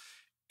future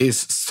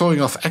is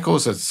throwing off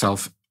echoes of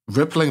itself,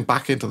 rippling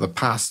back into the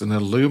past and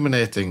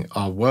illuminating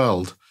our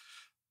world.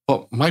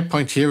 But my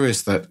point here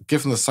is that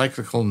given the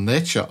cyclical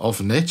nature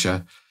of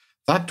nature,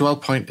 that dwell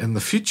point in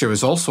the future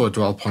is also a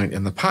dwell point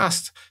in the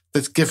past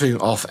that's giving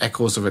off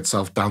echoes of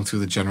itself down through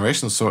the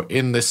generations. So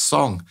in this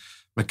song,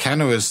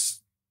 McKenna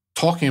is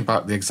talking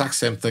about the exact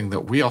same thing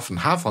that we often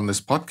have on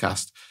this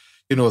podcast,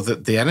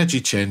 that the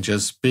energy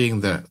changes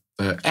being the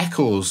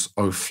echoes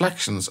or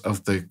reflections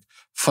of the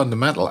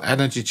fundamental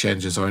energy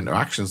changes or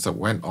interactions that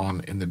went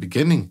on in the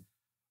beginning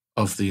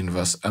of the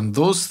universe. And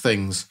those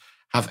things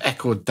have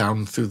echoed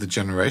down through the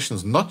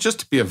generations, not just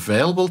to be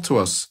available to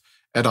us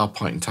at our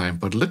point in time,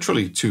 but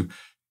literally to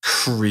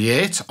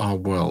create our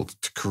world,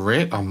 to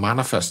create our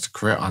manifest, to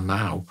create our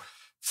now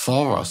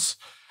for us.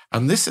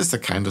 And this is the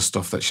kind of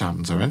stuff that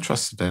shamans are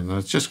interested in. And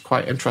it's just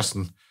quite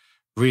interesting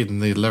reading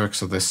the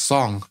lyrics of this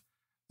song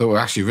that were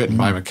actually written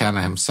by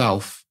McKenna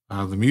himself.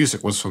 The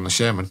music was from the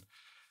shaman.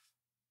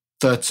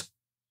 That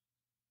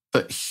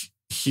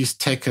he's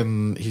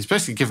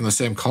basically given the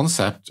same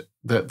concept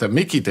that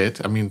Miki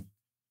did. I mean,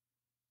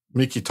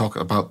 Miki talked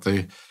about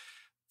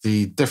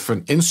the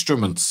different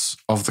instruments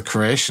of the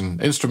creation,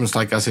 instruments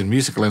like as in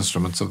musical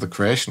instruments of the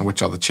creation,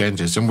 which are the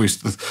changes. And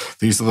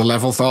these are the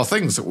level 4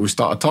 things that we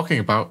started talking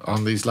about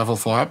on these level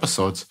 4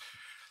 episodes.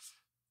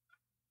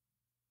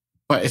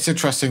 But it's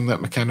interesting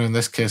that McKenna in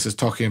this case is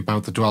talking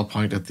about the dwell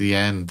point at the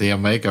end, the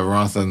omega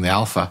rather than the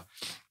alpha.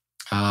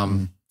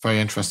 Very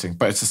interesting.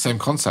 But it's the same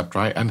concept,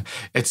 right? And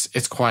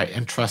it's quite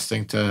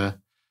interesting to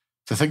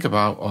think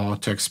about or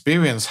to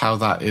experience how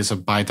that is a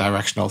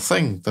bidirectional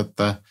thing, that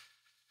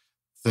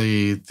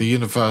the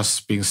universe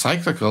being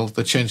cyclical,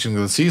 the changing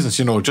of the seasons,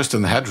 just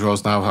in the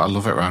hedgerows now, I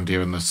love it around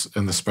here in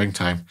the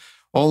springtime.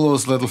 All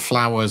those little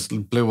flowers,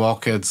 blue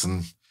orchids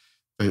and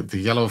the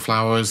yellow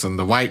flowers and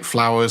the white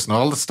flowers and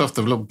all the stuff,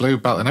 the little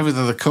bluebell and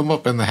everything that come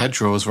up in the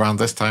hedgerows around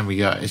this time of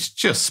year, it's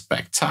just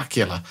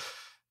spectacular.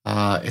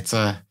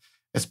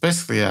 It's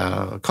basically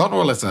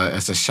Cornwall is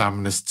a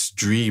shamanist's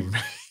dream,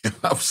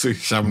 absolute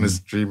shamanist's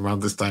dream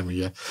around this time of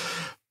year.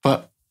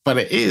 But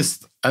it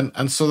is,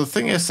 and so the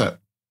thing is that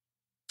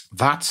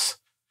that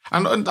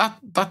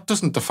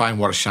doesn't define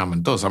what a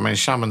shaman does. I mean,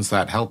 shamans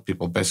that help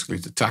people basically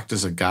to act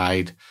as a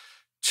guide,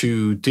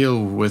 to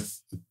deal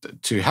with,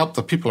 to help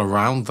the people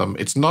around them.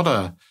 It's not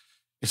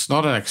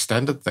an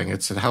extended thing.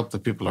 It's to help the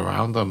people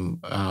around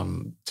them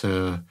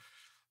to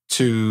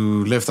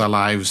live their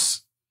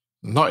lives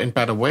not in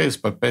better ways,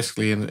 but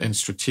basically in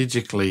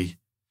strategically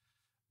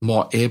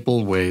more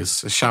able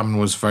ways. A shaman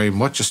was very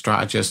much a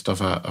strategist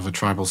of a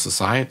tribal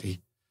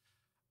society.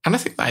 And I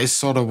think that is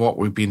sort of what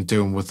we've been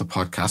doing with the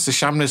podcast. The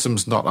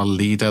shamanism's not a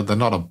leader. They're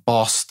not a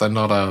boss. They're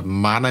not a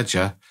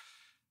manager.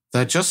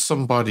 They're just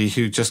somebody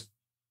who just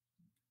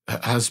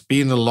has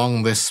been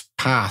along this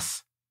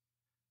path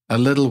a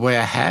little way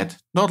ahead,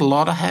 not a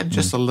lot ahead,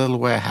 just a little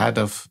way ahead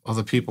of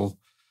other people,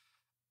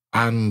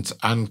 and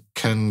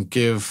can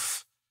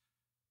give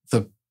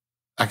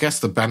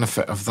the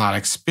benefit of that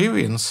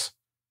experience,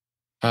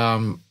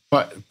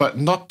 but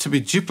not to be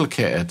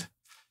duplicated.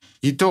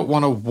 You don't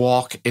want to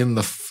walk in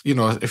if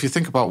you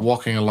think about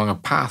walking along a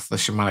path, the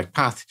shamanic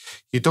path,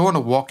 you don't want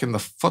to walk in the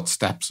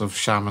footsteps of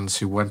shamans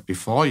who went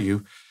before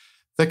you.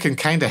 They can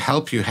kind of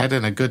help you head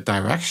in a good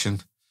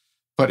direction.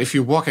 But if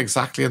you walk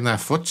exactly in their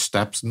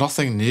footsteps,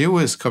 nothing new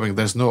is coming.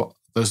 There's no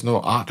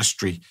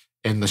artistry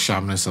in the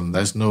shamanism.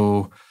 There's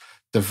no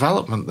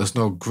development. There's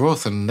no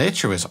growth. And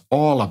nature is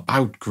all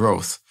about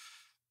growth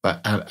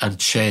and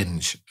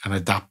change and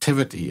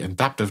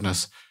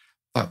adaptiveness.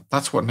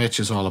 That's what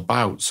nature's all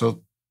about.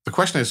 So the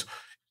question is,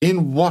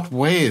 in what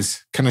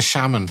ways can a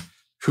shaman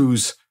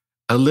who's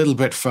a little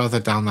bit further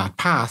down that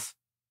path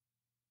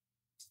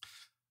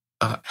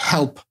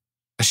help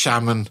a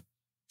shaman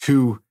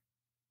who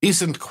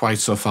isn't quite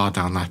so far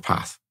down that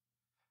path?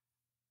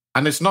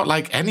 And it's not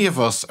like any of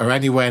us are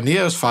anywhere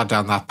near as far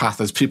down that path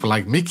as people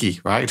like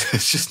Miki, right?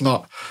 It's just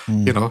not,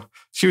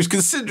 she was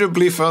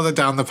considerably further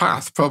down the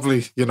path,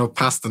 probably,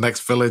 past the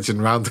next village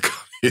and round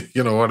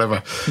the,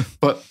 whatever.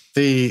 But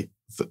the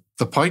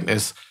point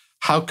is,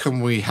 how can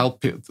we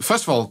help you?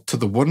 First of all, to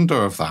the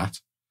wonder of that,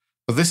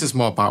 but this is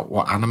more about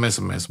what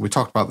animism is. We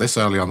talked about this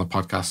early on the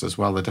podcast as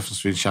well, the difference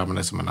between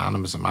shamanism and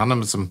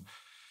animism.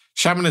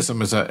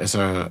 Shamanism is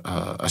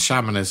a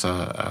shaman is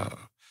a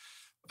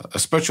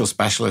spiritual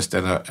specialist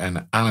in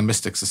an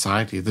animistic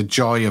society, the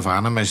joy of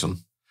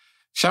animism.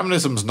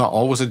 Shamanism is not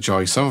always a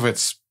joy. Some of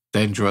it's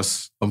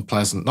dangerous,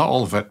 unpleasant. Not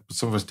all of it, but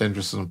some of it's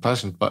dangerous and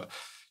unpleasant. But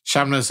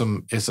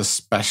shamanism is a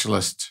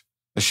specialist.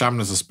 The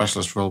shaman is a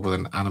specialist role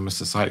within animist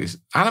societies.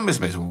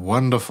 Animism is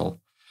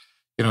wonderful.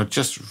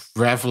 Just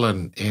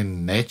reveling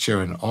in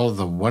nature and all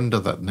the wonder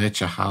that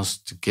nature has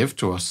to give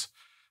to us,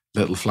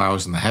 little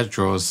flowers in the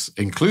hedgerows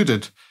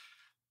included.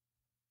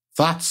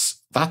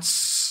 That's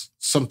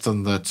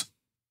something that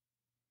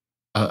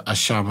a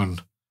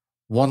shaman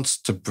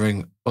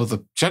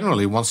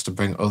generally wants to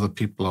bring other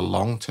people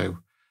along to.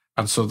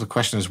 And so the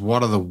question is,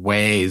 what are the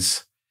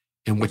ways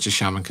in which a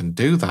shaman can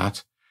do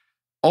that?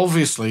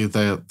 Obviously,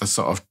 the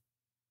sort of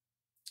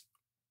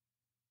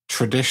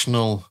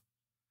traditional,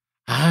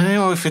 I don't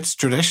know if it's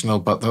traditional,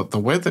 but the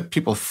way that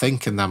people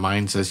think in their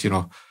minds is,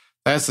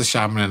 There's the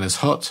shaman in his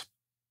hut.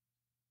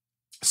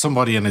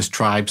 Somebody in his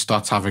tribe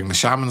starts having the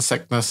shaman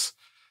sickness,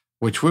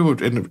 which we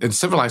would, in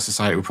civilized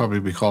society, would probably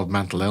be called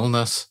mental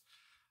illness.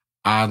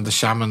 And the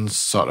shaman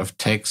sort of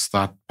takes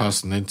that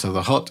person into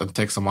the hut and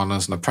takes them on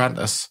as an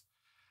apprentice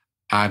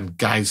and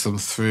guides them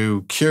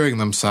through curing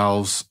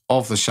themselves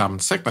of the shaman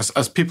sickness.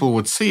 As people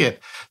would see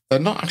it, they're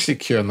not actually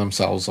curing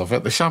themselves of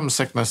it. The shaman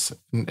sickness,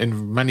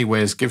 in many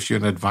ways, gives you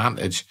an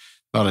advantage,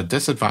 not a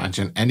disadvantage,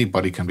 and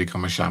anybody can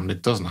become a shaman.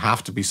 It doesn't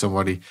have to be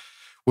somebody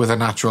with a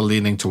natural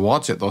leaning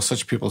towards it, though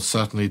such people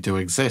certainly do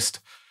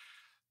exist.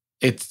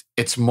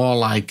 It's more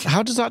like...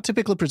 How does that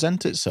typically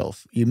present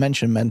itself? You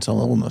mentioned mental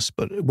illness,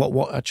 but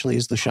what actually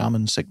is the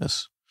shaman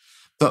sickness?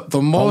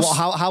 The most...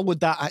 How would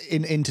that,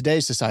 in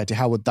today's society,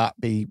 how would that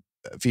be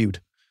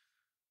viewed?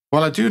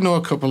 Well, I do know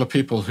a couple of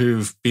people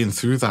who've been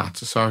through that.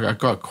 So I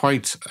got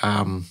quite...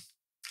 one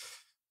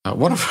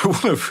of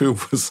whom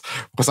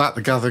was at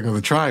the gathering of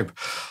the tribe.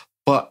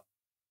 But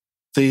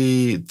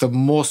the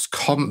most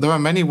common... There are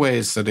many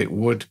ways that it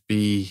would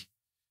be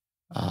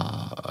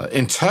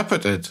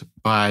interpreted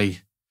by...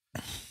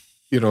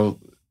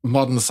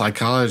 modern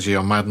psychology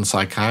or modern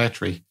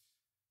psychiatry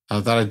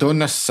that I don't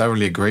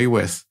necessarily agree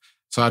with.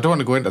 So I don't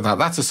want to go into that.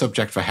 That's a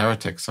subject for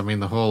heretics. I mean,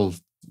 the whole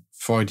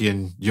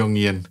Freudian,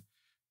 Jungian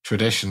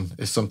tradition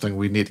is something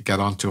we need to get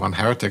onto on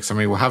heretics. I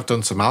mean, we have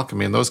done some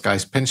alchemy, and those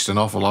guys pinched an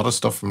awful lot of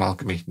stuff from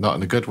alchemy, not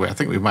in a good way. I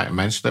think we might have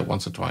mentioned it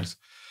once or twice.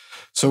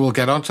 So we'll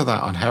get onto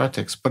that on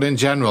heretics. But in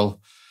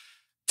general,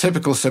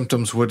 typical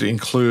symptoms would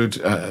include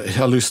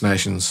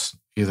hallucinations,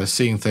 either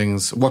seeing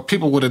things, what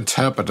people would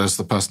interpret as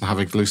the person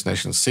having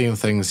hallucinations, seeing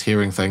things,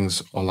 hearing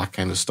things, all that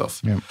kind of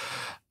stuff. Yep.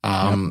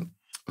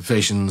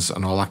 Visions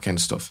and all that kind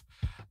of stuff.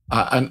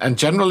 And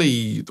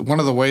generally, one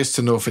of the ways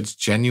to know if it's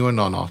genuine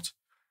or not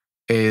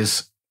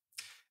is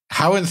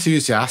how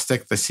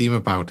enthusiastic they seem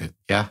about it.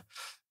 Yeah.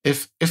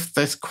 If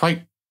there's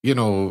quite,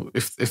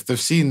 if they've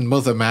seen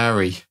Mother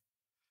Mary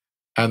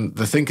and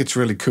they think it's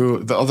really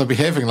cool, or they're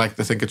behaving like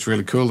they think it's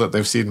really cool that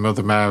they've seen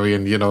Mother Mary,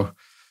 and,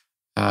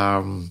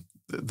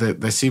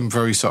 they seem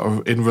very sort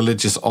of in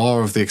religious awe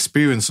of the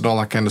experience and all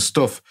that kind of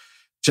stuff.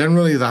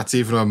 Generally, that's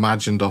either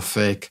imagined or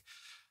fake.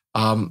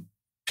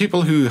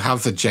 People who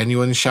have the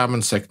genuine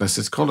shaman sickness,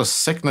 it's called a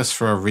sickness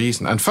for a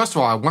reason. And first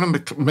of all, I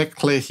want to make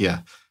clear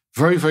here,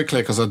 very, very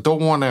clear, because I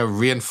don't want to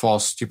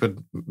reinforce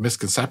stupid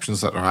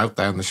misconceptions that are out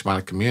there in the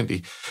shamanic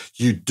community.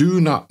 You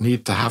do not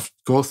need to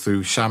go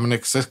through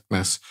shamanic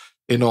sickness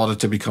in order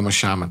to become a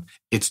shaman.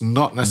 It's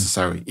not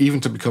necessary, even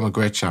to become a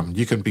great shaman.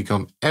 You can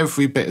become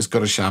every bit as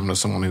good a shaman as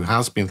someone who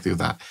has been through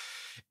that.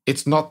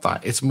 It's not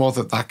that. It's more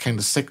that kind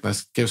of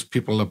sickness gives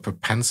people a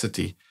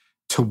propensity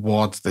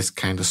towards this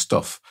kind of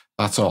stuff.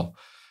 That's all.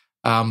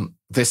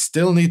 They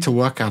still need to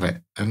work at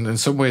it. And in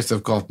some ways,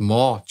 they've got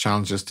more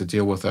challenges to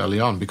deal with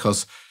early on,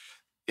 because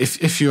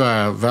if you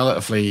are a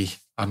relatively,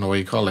 I don't know what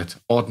you call it,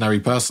 ordinary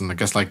person, I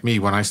guess like me,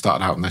 when I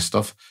started out in this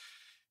stuff,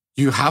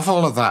 you have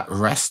all of that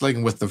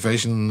wrestling with the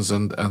visions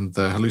and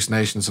the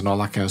hallucinations and all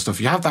that kind of stuff.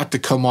 You have that to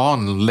come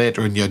on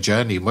later in your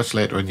journey, much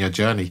later in your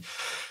journey.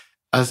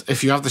 As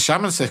if you have the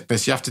shaman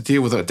sickness, you have to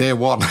deal with it day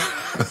one.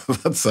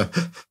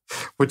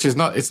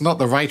 It's not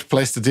the right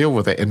place to deal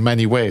with it in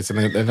many ways. And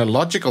in a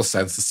logical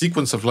sense, the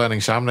sequence of learning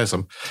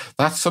shamanism,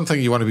 that's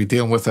something you want to be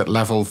dealing with at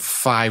level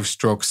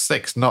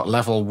 5/6, not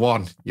level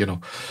 1,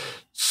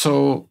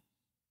 So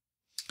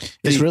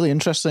it's really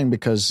interesting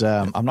because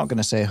I'm not going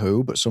to say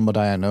who, but somebody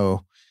I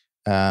know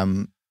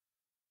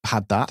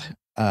had that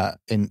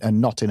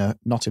and not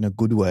in a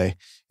good way.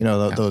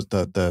 Those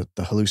the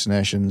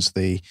hallucinations,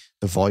 the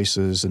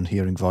voices and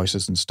hearing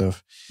voices and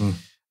stuff.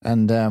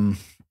 And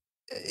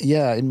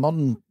in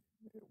modern,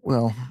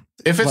 well,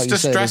 if it's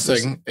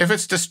distressing, if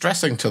it's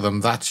distressing to them,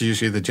 that's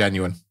usually the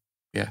genuine.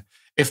 Yeah.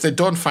 If they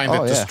don't find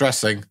it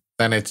distressing,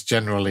 then it's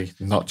generally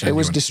not genuine. It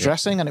was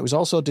distressing, and it was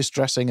also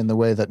distressing in the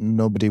way that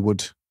nobody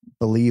would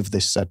believe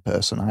this said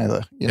person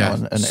either.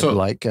 And so,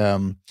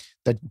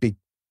 they'd be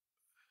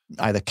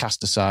either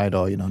cast aside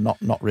or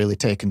not really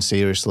taken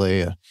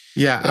seriously.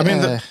 I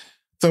mean,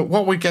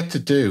 what we get to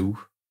do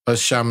as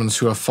shamans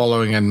who are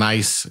following a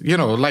nice,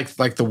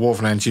 like the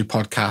Woven Energy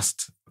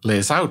podcast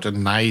lays out, a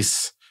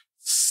nice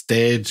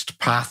staged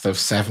path of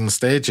 7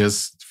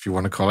 stages. If you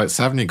want to call it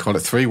 7, you can call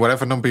it 3,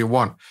 whatever number you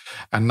want.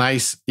 A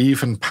nice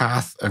even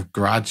path of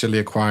gradually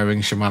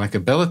acquiring shamanic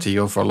ability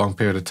over a long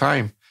period of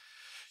time.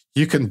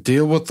 You can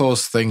deal with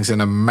those things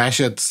in a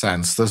measured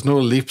sense. There's no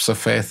leaps of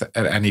faith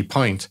at any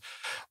point.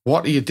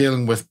 What are you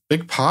dealing with?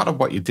 Big part of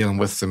what you're dealing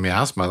with is the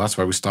miasma. That's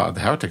why we started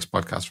the Heretics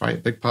podcast,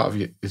 right? Big part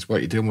of it is what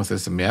you're dealing with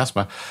is the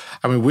miasma.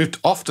 I mean, we've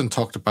often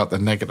talked about the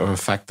negative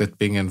effect that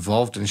being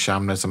involved in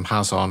shamanism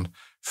has on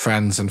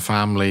friends and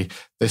family.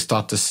 They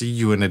start to see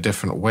you in a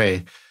different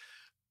way.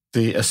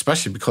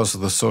 Especially because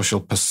of the social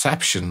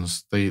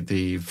perceptions,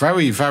 the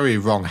very, very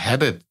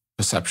wrong-headed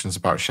perceptions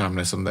about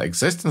shamanism that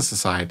exist in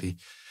society.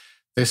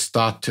 They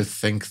start to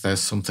think there's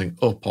something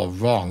up or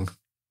wrong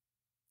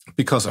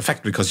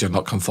because you're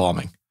not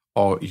conforming,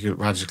 or you're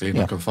radically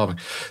not conforming.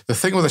 The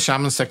thing with the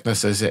shaman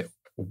sickness is it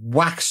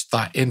whacks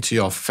that into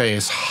your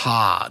face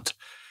hard.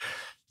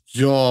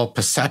 your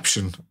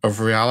perception of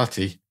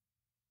reality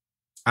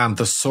and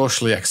the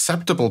socially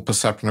acceptable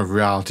perception of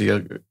reality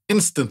are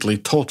instantly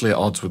totally at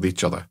odds with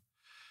each other.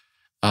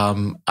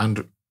 And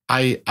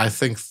I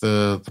think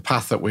the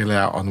path that we lay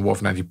out on the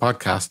Woven Energy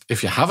podcast,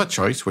 if you have a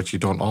choice, which you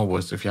don't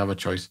always, if you have a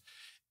choice,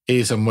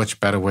 is a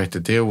much better way to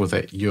deal with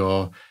it.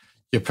 You're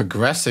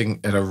progressing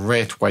at a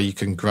rate where you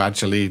can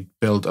gradually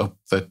build up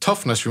the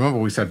toughness. Remember,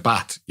 we said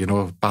bat,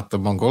 bat, the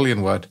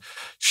Mongolian word.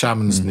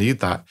 Shamans need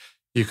that.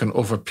 You can,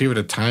 over a period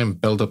of time,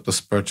 build up the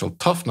spiritual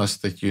toughness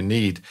that you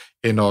need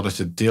in order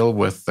to deal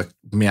with the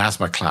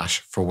miasma clash,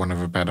 for want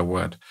of a better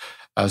word,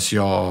 as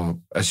your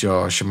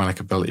shamanic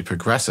ability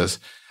progresses.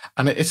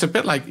 And it's a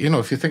bit like,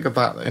 if you think of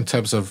that in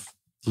terms of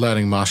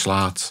learning martial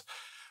arts,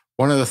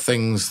 one of the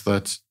things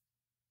that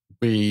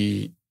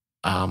we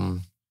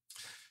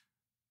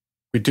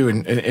do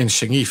in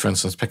Xingyi, for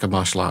instance, pick a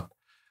martial art.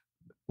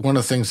 One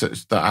of the things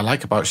that I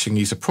like about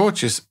Xingyi's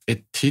approach is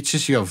it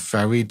teaches you a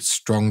very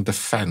strong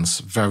defense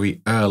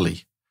very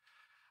early.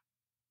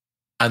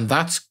 And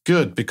that's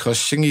good because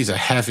Xingyi is a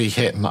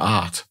heavy-hitting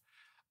art.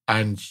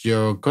 And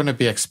you're going to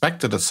be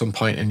expected at some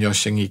point in your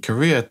Xingyi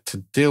career to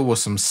deal with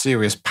some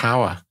serious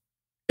power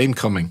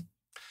incoming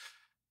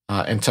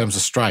in terms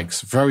of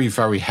strikes, very,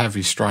 very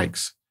heavy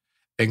strikes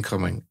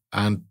incoming.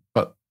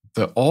 But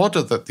the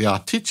order that the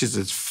art teaches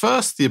is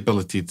first the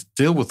ability to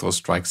deal with those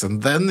strikes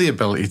and then the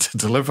ability to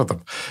deliver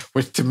them,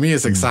 which to me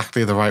is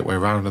exactly the right way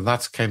around. And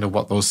that's kind of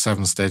what those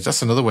 7 stages,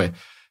 that's another way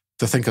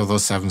to think of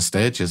those 7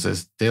 stages,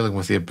 is dealing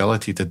with the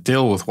ability to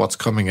deal with what's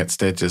coming at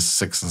stages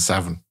 6 and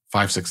 7,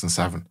 5, 6, and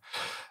 7.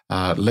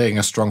 Laying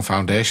a strong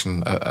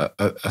foundation,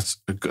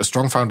 a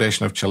strong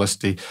foundation of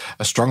Chalisti,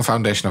 a strong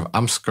foundation of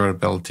Amskar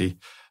ability,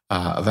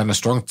 then a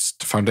strong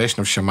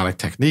foundation of shamanic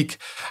technique,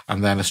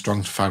 and then a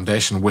strong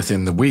foundation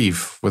within the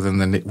weave,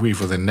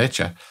 within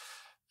nature.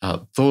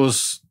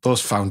 Those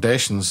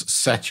foundations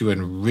set you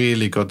in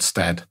really good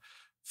stead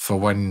for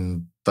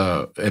when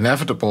the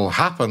inevitable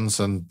happens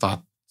and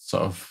that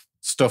sort of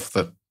stuff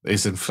that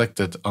is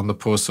inflicted on the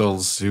poor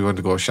souls who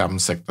undergo shaman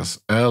sickness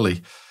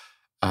early.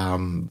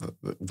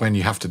 When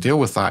you have to deal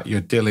with that,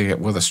 you're dealing it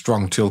with a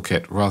strong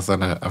toolkit rather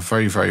than a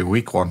very, very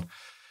weak one.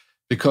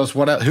 Because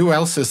who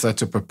else is there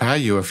to prepare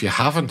you if you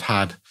haven't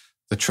had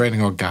the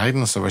training or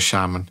guidance of a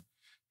shaman?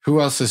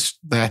 Who else is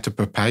there to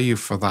prepare you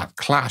for that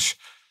clash?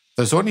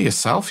 There's only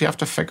yourself. You have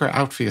to figure it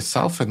out for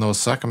yourself in those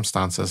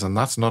circumstances, and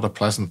that's not a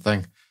pleasant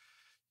thing.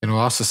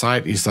 Our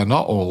societies, they're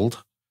not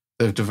old.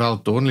 They've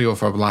developed only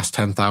over the last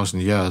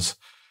 10,000 years.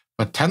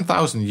 But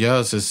 10,000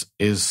 years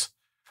is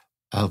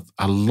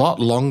a lot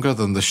longer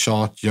than the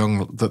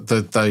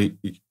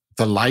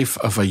life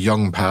of a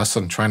young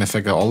person trying to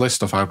figure all this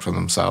stuff out for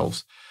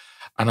themselves.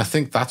 And I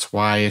think that's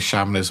why a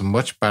shaman is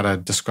much better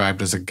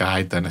described as a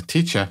guide than a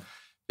teacher,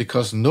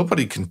 because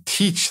nobody can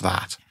teach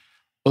that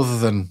other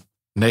than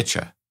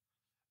nature.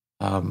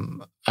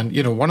 And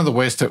one of the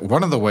ways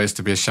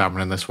to be a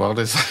shaman in this world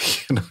is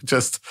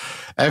just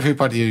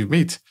everybody you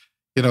meet,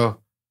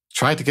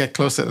 try to get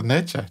closer to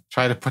nature.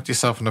 Try to put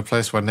yourself in a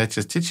place where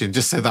nature's teaching you.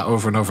 Just say that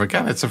over and over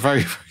again. It's a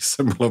very, very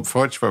simple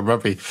approach, but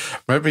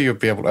maybe you'll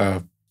be able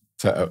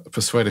to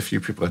persuade a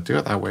few people to do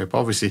it that way. But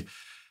obviously,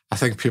 I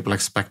think people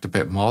expect a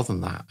bit more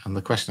than that. And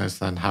the question is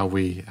then how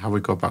we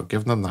go about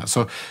giving them that.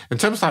 So in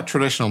terms of that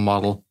traditional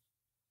model,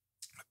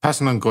 a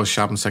person undergoes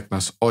shaman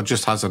sickness or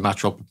just has a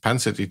natural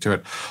propensity to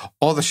it,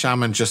 or the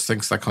shaman just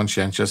thinks they're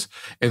conscientious.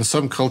 In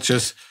some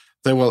cultures,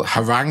 they will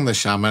harangue the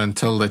shaman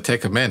until they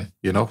take him in.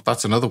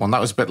 That's another one. That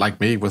was a bit like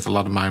me with a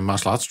lot of my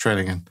martial arts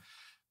training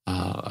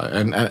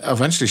and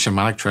eventually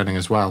shamanic training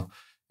as well.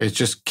 It's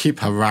just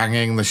keep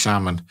haranguing the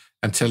shaman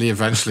until he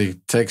eventually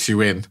takes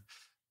you in.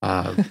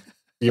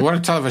 You want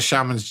to tell if a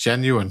shaman's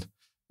genuine.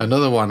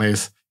 Another one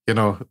is,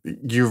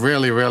 you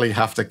really, really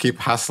have to keep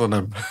hassling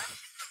him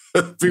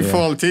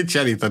before he'll teach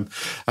anything.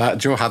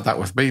 Joe had that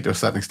with me to a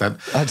certain extent.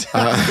 I was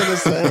going to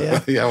say,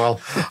 yeah. Yeah,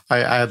 well, I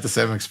had the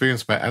same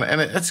experience, mate.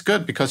 And it's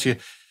good because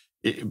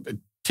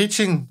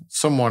teaching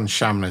someone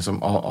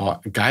shamanism or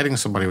guiding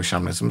somebody with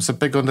shamanism is a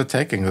big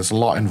undertaking. There's a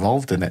lot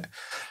involved in it.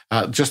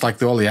 Just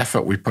like all the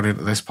effort we put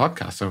into this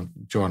podcast, so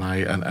Joe and I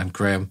and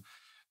Graham,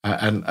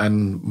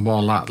 and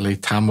more latterly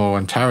Tammo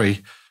and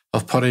Terry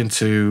have put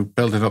into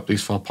building up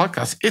these 4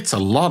 podcasts. It's a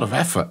lot of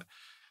effort,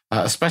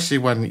 especially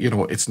when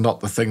it's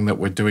not the thing that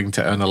we're doing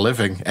to earn a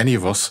living. Any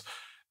of us,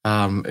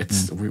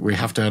 we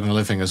have to earn a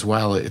living as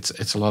well.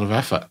 It's a lot of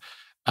effort,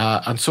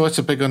 and so it's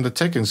a big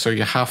undertaking. So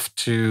you have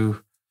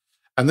to,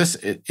 and this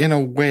in a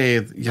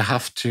way you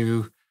have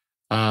to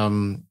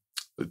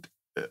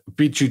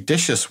be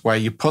judicious where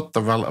you put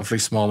the relatively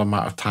small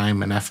amount of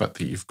time and effort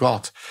that you've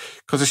got.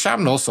 Because a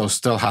shaman also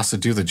still has to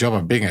do the job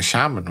of being a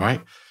shaman,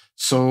 right?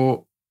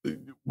 So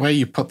where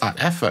you put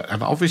that effort,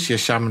 and obviously a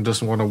shaman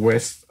doesn't want to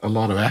waste a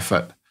lot of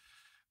effort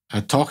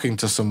talking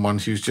to someone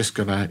who's just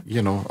going to,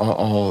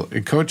 or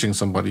encouraging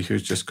somebody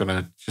who's just going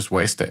to just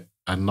waste it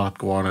and not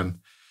go on and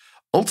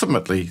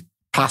ultimately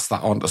pass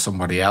that on to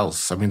somebody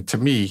else. I mean, to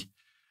me,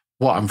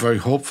 what I'm very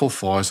hopeful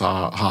for is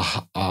our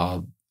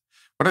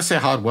when I say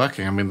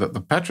hardworking, I mean that the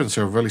patrons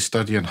who are really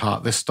studying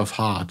this stuff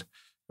hard,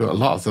 a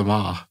lot of them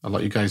are, a lot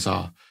of you guys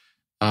are.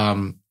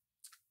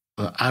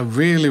 I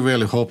really,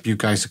 really hope you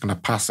guys are going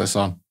to pass this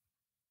on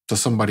to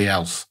somebody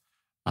else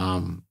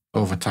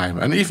over time.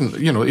 And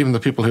even the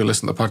people who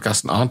listen to the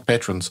podcast and aren't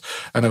patrons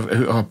and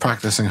who are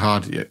practicing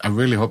hard, I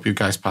really hope you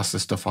guys pass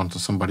this stuff on to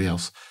somebody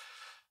else.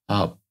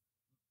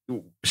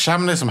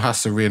 Shamanism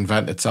has to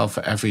reinvent itself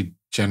for every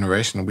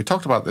generation. And we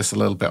talked about this a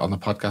little bit on the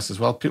podcast as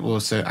well. People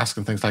were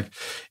asking things like,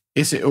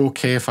 is it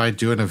okay if I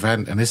do an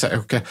event? And is it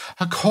okay?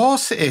 Of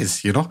course it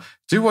is,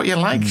 do what you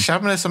like.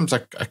 Shamanism's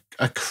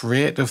a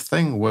creative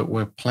thing.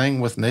 We're playing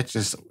with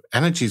nature's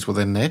energies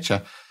within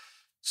nature.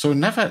 So you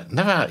never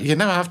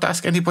have to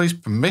ask anybody's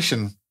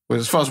permission.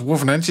 As far as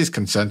woven energy is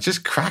concerned,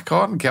 just crack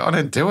on, get on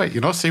and do it,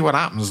 see what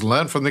happens,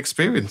 learn from the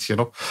experience,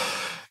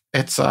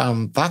 It's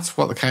that's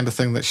what the kind of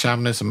thing that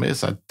shamanism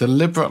is. I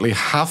deliberately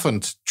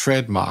haven't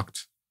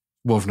trademarked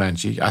woven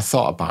energy. I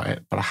thought about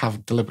it, but I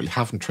deliberately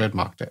haven't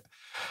trademarked it.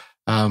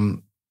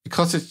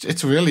 Because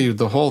it's really,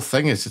 the whole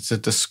thing is, it's a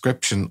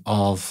description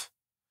of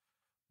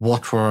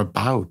what we're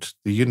about.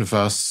 The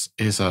universe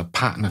is a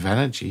pattern of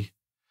energy.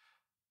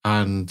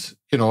 And,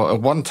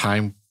 at one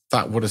time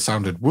that would have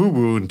sounded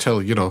woo-woo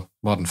until,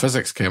 modern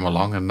physics came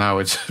along. And now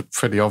it's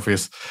pretty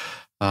obvious,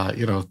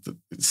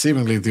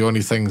 seemingly the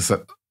only things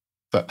that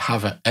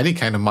have any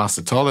kind of mass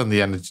at all in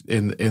the energy,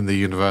 in the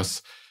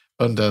universe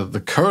under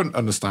the current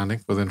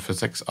understanding within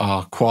physics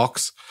are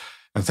quarks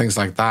and things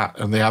like that.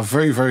 And they have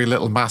very, very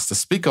little mass to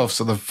speak of.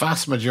 So the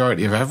vast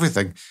majority of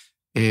everything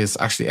is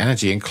actually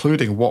energy,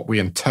 including what we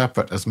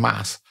interpret as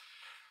mass,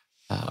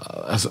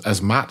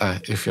 as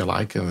matter, if you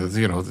like. And,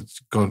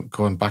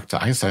 going back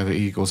to Einstein, the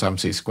E equals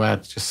mc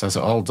squared just says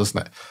it all,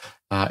 doesn't it?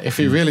 If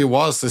he really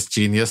was this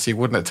genius, he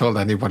wouldn't have told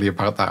anybody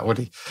about that, would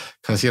he?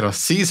 Because,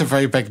 C is a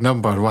very big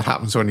number, and what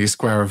happens when you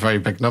square a very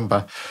big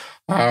number?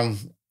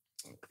 It's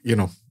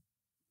a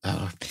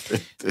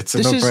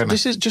no-brainer.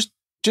 This is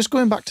just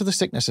going back to the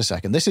sickness a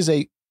second. This is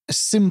a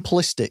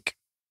simplistic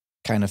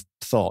kind of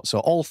thought, so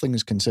all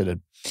things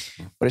considered,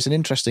 but it's an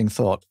interesting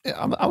thought.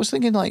 I was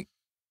thinking, like,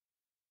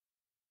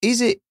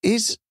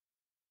 is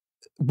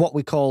what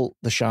we call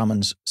the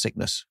shaman's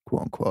sickness,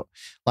 quote unquote,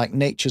 like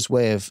nature's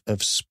way of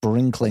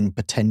sprinkling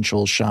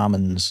potential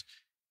shamans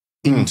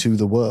into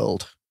the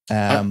world.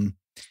 And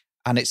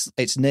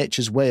it's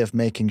nature's way of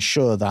making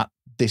sure that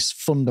this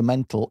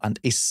fundamental and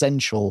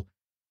essential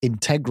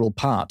integral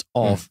part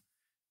of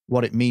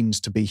what it means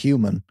to be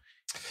human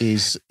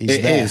is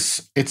there.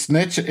 It's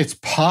nature. It's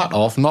part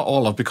of, not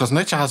all of, because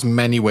nature has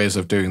many ways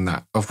of doing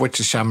that, of which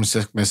the shaman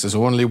sickness is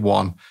only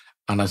one.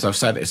 And as I've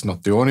said, it's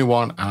not the only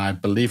one. And I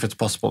believe it's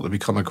possible to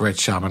become a great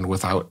shaman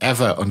without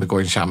ever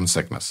undergoing shaman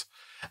sickness.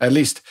 At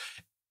least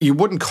you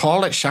wouldn't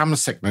call it shaman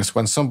sickness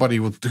when somebody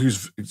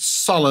who's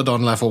solid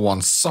on level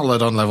 1,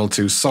 solid on level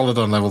 2, solid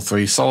on level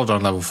 3, solid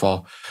on level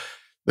 4,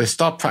 they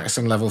start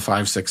practicing level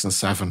 5, 6, and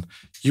 7.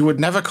 You would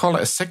never call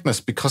it a sickness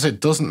because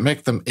it doesn't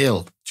make them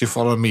ill. Do you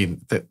follow what I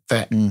mean?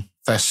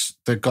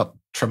 They've got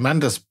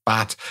tremendous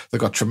bat, they've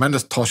got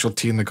tremendous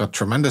toshultin, they've got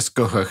tremendous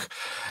guhach.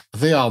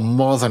 They are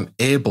more than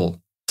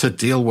able to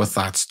deal with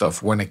that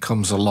stuff when it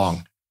comes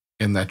along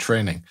in their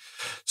training.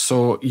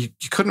 So you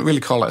couldn't really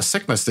call it a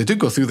sickness. They do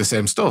go through the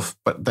same stuff,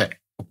 but they're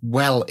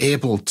well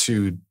able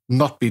to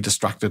not be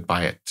distracted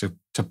by it,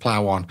 to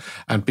plow on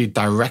and be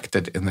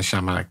directed in the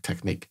shamanic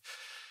technique.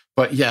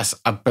 But yes,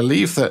 I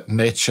believe that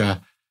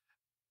nature,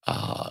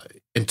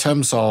 in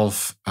terms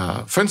of,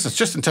 for instance,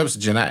 just in terms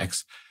of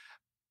genetics,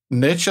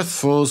 nature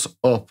throws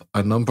up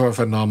a number of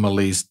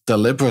anomalies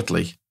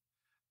deliberately.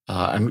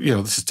 And,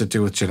 this is to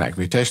do with genetic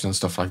mutation and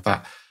stuff like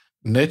that.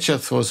 Nature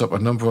throws up a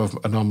number of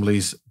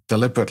anomalies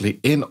deliberately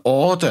in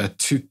order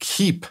to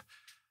keep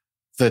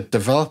the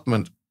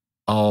development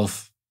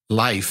of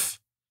life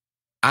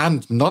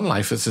and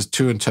non-life. This is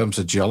true in terms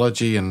of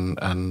geology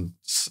and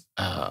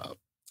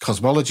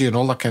cosmology and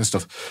all that kind of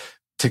stuff,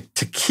 to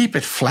keep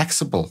it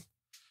flexible,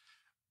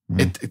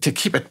 to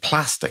keep it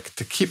plastic,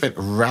 to keep it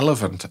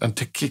relevant, and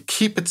to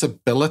keep its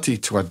ability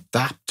to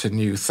adapt to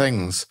new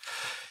things.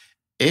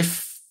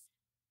 If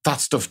that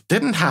stuff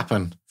didn't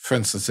happen, for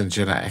instance, in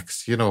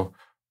genetics,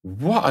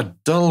 what a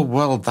dull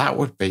world that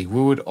would be.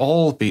 We would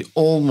all be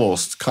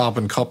almost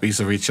carbon copies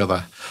of each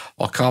other,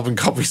 or carbon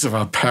copies of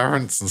our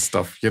parents and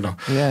stuff,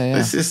 Yeah.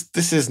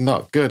 This is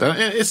not good. And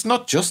it's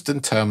not just in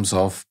terms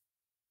of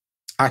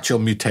actual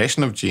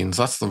mutation of genes.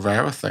 That's the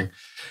rarer thing.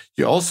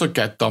 You also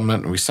get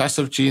dominant and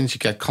recessive genes. You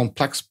get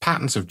complex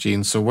patterns of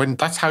genes. So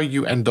that's how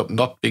you end up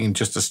not being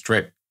just a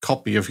straight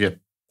copy of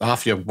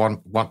half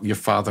your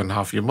father and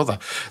half your mother.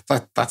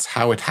 That's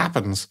how it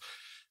happens,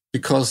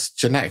 because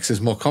genetics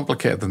is more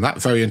complicated than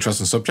that. Very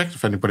interesting subject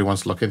if anybody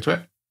wants to look into it.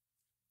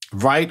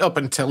 Right up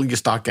until you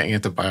start getting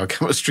into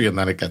biochemistry, and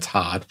then it gets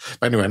hard.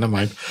 But anyway, never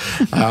mind.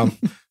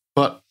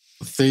 But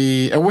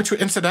which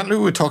incidentally,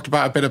 we talked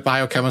about a bit of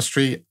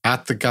biochemistry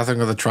at the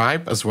Gathering of the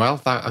Tribe as well.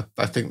 I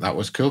think that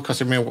was cool, because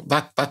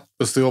that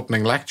was the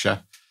opening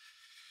lecture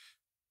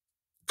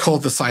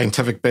called The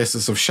Scientific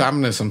Basis of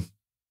Shamanism.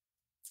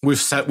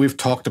 We've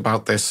talked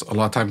about this a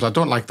lot of times. I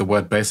don't like the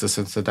word basis,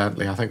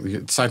 incidentally. I think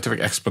the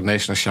scientific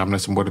explanation of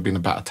shamanism would have been a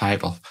better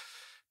title,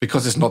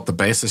 because it's not the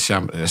basis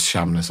of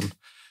shamanism.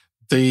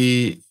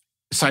 The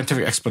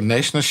scientific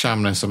explanation of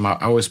shamanism,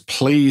 I was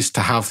pleased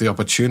to have the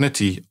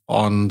opportunity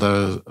in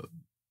the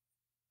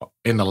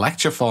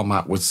lecture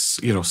format with,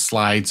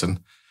 slides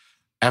and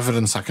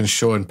evidence I can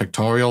show in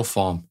pictorial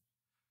form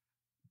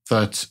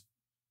that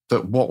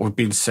what we've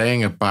been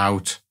saying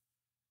about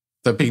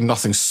there being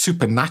nothing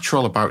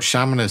supernatural about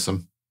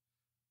shamanism.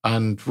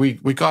 And we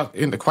got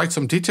into quite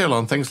some detail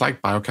on things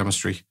like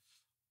biochemistry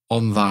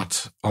on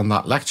that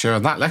lecture.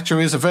 And that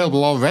lecture is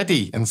available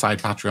already inside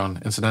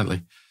Patreon,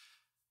 incidentally.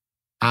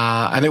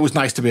 And it was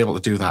nice to be able to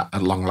do that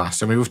at long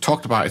last. I mean, we've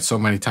talked about it so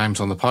many times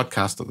on the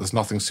podcast that there's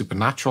nothing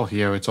supernatural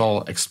here. It's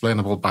all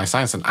explainable by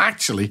science. And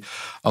actually,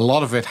 a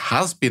lot of it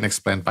has been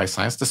explained by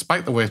science,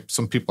 despite the way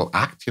some people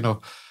act.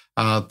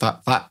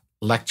 That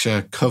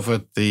lecture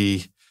covered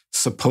the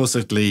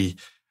supposedly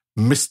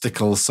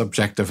mystical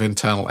subject of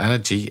internal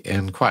energy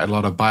in quite a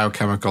lot of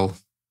biochemical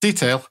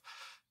detail.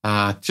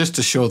 Just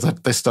to show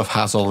that this stuff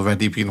has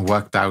already been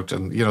worked out.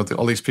 And,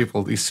 all these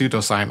people, these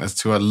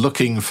pseudoscientists who are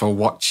looking for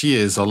what chi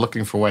is or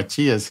looking for where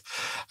chi is,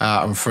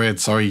 I'm afraid,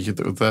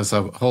 there's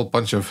a whole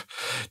bunch of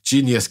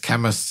genius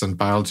chemists and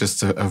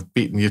biologists who have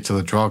beaten you to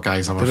the draw,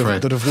 guys, I'm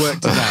afraid. That have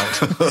worked it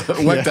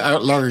out. Worked it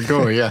out long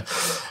ago, yeah.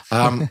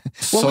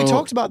 We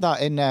talked about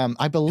that in,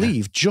 I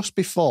believe, just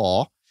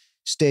before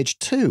stage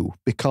 2,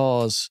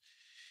 because,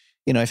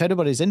 if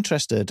anybody's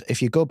interested,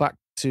 if you go back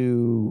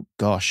to,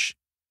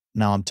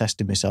 now I'm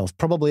testing myself.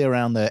 Probably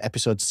around the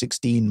episode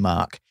 16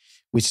 mark,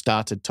 we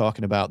started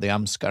talking about the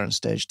AMSCA and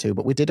stage 2,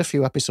 but we did a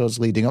few episodes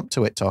leading up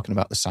to it talking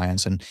about the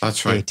science and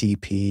that's right.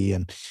 ATP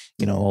and,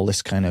 all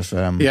this kind of...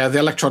 the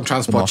electron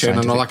transport chain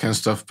and all that kind of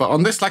stuff. But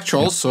on this lecture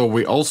also,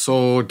 we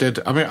also did...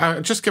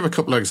 I'll just give a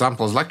couple of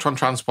examples. Electron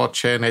transport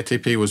chain,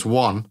 ATP was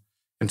one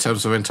in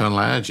terms of internal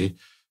energy.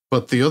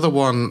 But the other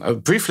one,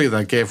 briefly that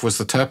I gave, was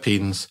the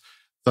terpenes,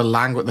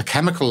 the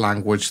chemical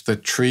language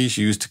that trees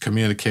use to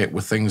communicate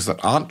with things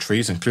that aren't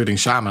trees, including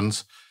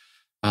shamans,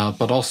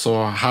 but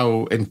also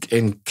how,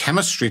 in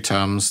chemistry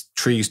terms,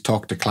 trees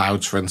talk to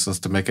clouds, for instance,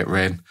 to make it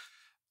rain.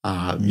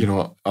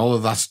 All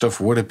of that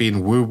stuff would have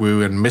been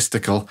woo-woo and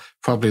mystical.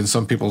 Probably in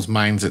some people's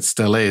minds it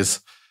still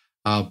is.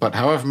 But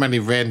however many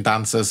rain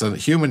dances and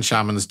human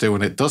shamans do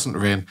and it doesn't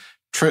rain,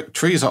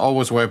 trees are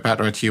always way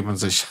better at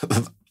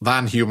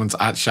than humans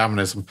at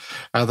shamanism.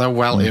 They're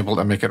well able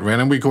to make it rain.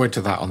 And we go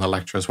into that on the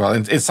lecture as well.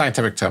 In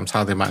scientific terms,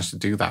 how they manage to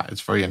do that.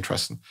 It's very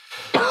interesting.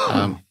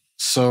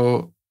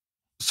 So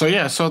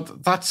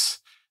that's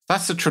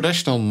the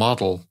traditional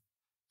model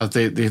of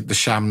the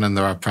shaman and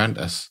their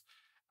apprentice.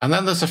 And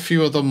then there's a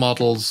few other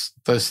models.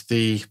 There's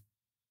the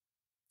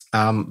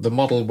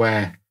model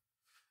where,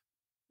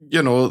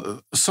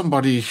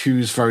 somebody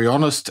who's very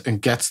honest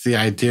and gets the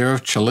idea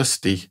of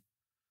chelicity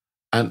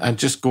and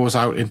just goes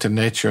out into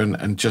nature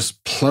and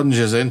just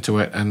plunges into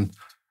it and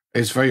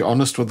is very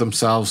honest with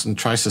themselves and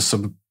tries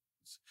to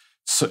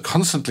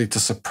constantly to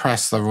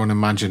suppress their own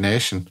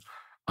imagination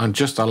and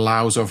just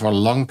allows over a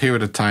long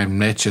period of time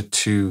nature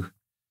to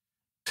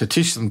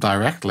teach them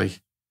directly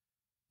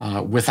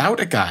without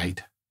a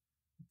guide.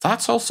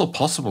 That's also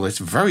possible. It's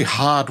a very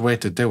hard way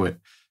to do it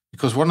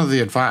because one of the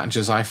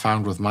advantages I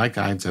found with my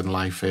guides in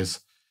life is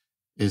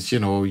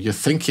you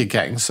think you're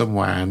getting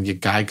somewhere and your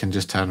guide can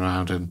just turn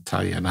around and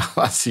tell you, no,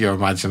 that's you're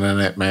imagining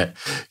it, mate.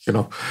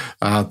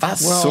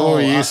 That's so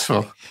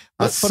useful.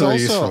 That's so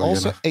useful.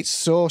 Also, it's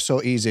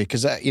so easy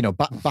because,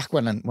 back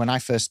when I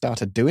first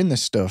started doing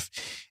this stuff,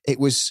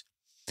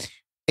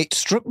 it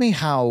struck me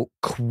how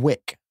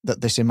quick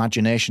that this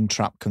imagination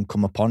trap can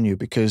come upon you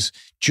because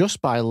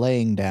just by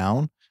laying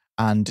down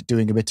and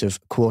doing a bit of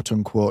quote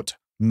unquote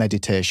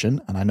meditation,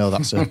 and I know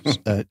that's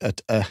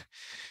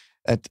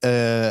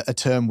a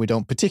term we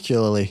don't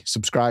particularly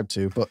subscribe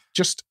to, but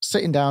just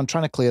sitting down,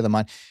 trying to clear the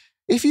mind.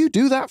 If you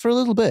do that for a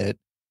little bit,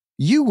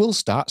 you will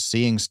start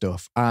seeing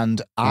stuff.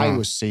 And I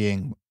was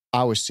seeing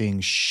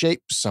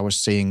shapes, I was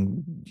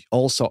seeing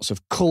all sorts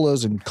of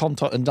colors and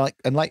contour and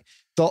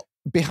thought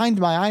behind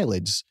my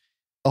eyelids,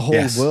 a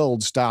whole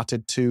world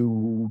started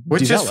to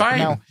Which develop. Is fine.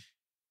 Now,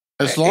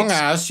 as long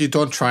as you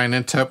don't try and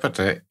interpret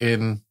it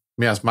in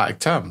miasmatic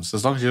terms,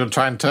 as long as you don't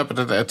try and interpret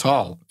it at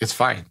all, it's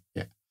fine.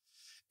 Yeah.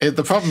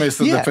 The problem is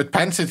the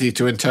propensity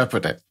to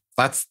interpret it.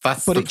 That's.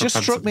 But it just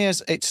struck me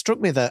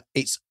that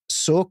it's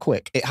so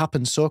quick. It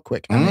happens so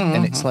quick,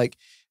 and it's like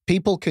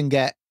people can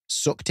get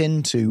sucked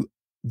into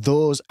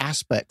those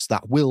aspects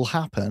that will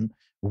happen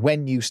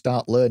when you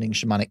start learning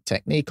shamanic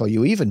technique, or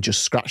you even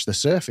just scratch the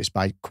surface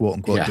by quote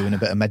unquote doing a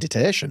bit of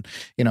meditation.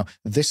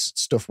 This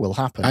stuff will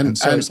happen, and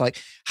so it's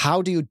like,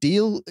 how do you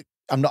deal?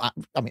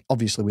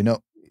 Obviously we know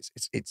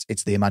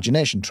it's the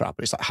imagination trap,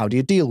 but it's like, how do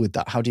you deal with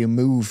that? How do you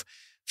move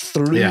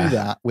through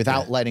that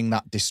without letting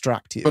that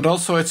distract you? But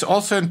also, it's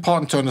also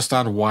important to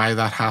understand why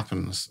that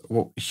happens.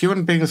 Well,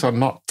 human beings are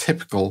not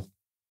typical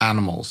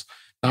animals.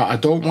 Now, I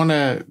don't want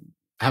to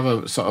have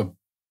a sort of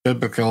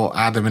biblical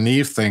Adam and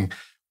Eve thing.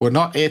 We're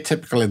not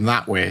atypical in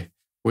that way.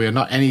 We are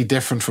not any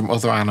different from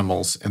other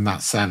animals in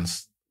that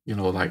sense.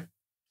 Like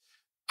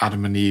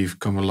Adam and Eve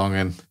come along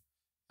and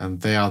and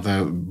they are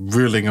the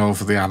ruling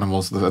over the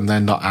animals, and they're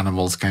not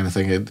animals kind of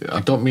thing. I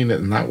don't mean it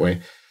in that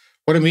way.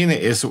 What I mean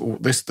it is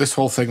this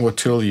whole thing with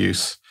tool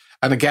use.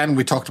 And again,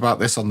 we talked about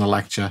this on the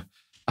lecture,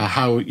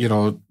 how,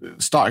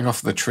 starting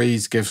off the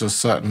trees gives us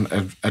certain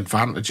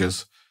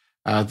advantages.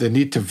 They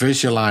need to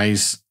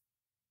visualize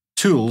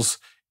tools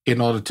in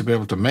order to be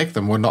able to make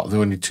them. We're not the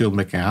only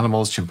tool-making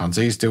animals.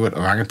 Chimpanzees do it,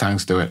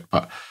 orangutans do it.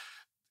 But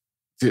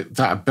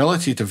that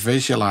ability to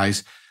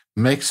visualize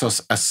makes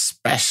us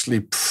especially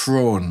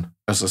prone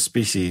as a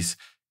species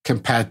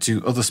compared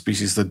to other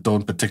species that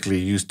don't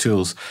particularly use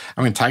tools.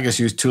 I mean, tigers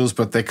use tools,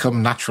 but they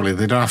come naturally.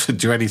 They don't have to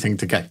do anything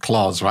to get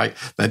claws, right?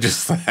 They're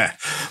just there.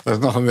 There's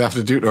nothing they have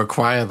to do to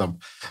acquire them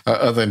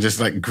other than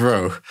just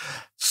grow.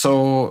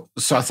 So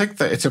I think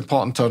that it's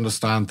important to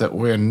understand that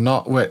we're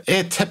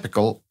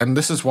atypical, and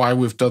this is why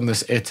we've done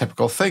this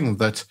atypical thing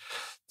that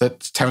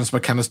Terence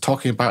Mckenna is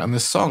talking about in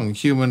this song.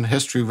 Human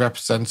history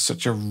represents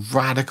such a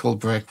radical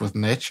break with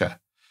nature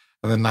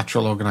and the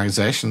natural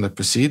organization that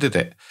preceded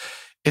it.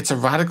 It's a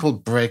radical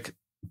break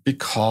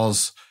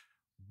because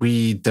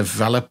we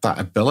developed that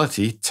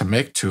ability to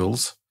make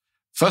tools.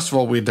 First of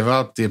all, we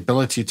developed the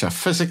ability to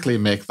physically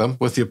make them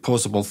with the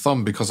opposable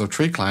thumb because of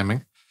tree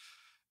climbing.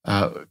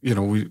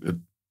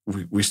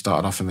 We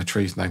started off in the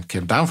trees and then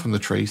came down from the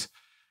trees,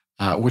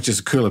 which is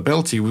a cool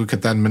ability. We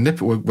could then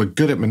manipulate. We're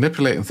good at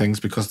manipulating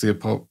things because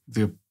of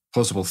the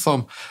opposable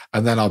thumb,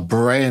 and then our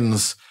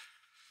brains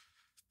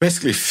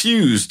basically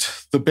fused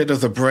the bit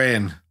of the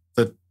brain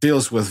that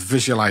deals with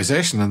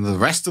visualization and the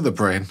rest of the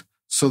brain,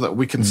 so that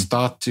we can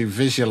start to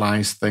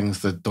visualize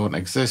things that don't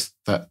exist,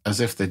 that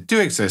as if they do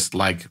exist,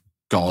 like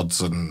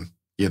gods and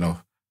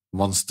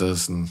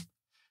monsters and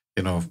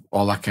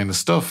all that kind of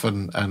stuff,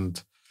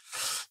 and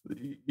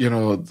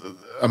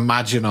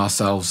imagine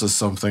ourselves as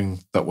something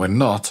that we're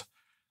not.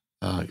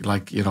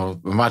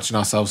 Imagine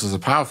ourselves as a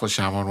powerful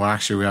shaman when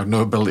actually we have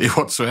no ability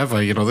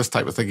whatsoever. This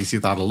type of thing, you see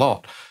that a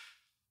lot.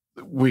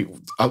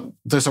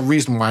 There's a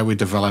reason why we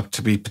developed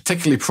to be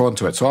particularly prone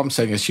to it. So what I'm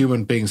saying is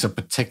human beings are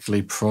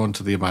particularly prone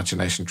to the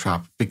imagination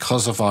trap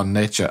because of our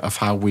nature, of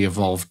how we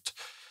evolved.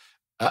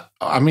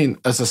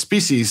 As a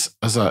species,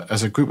 as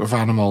a group of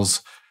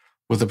animals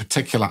with a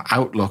particular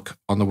outlook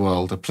on the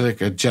world, a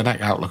particular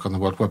genetic outlook on the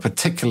world, we're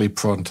particularly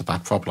prone to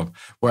that problem.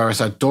 Whereas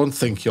I don't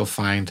think you'll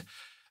find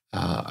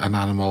an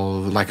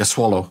animal like a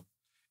swallow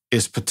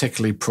is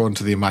particularly prone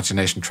to the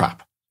imagination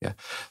trap. Yeah,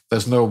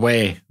 there's no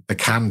way there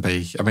can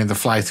be. They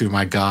fly through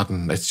my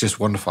garden. It's just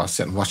wonderful. I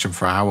sit and watch them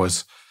for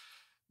hours,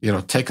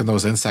 taking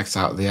those insects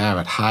out of the air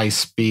at high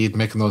speed,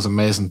 making those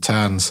amazing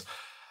turns.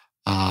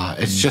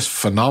 It's just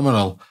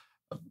phenomenal.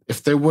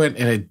 If they weren't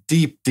in a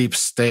deep, deep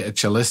state of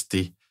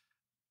chelicity,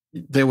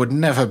 they would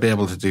never be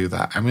able to do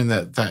that.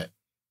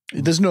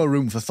 There's no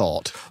room for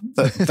thought.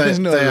 There's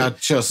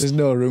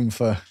no room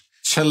for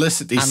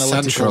chelicity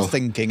analytical central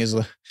thinking, is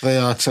there? They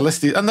are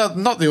chelicity, and they're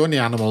not the only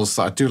animals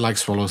that I do like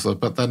swallows, though.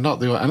 But they're not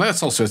the only, and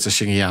it's also, it's a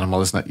shingy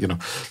animal, isn't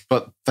it?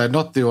 But they're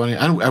not the only,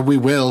 and we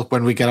will,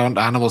 when we get on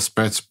to animal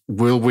spirits,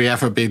 will we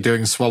ever be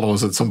doing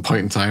swallows at some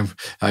point in time?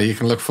 You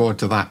can look forward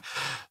to that.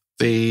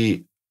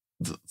 They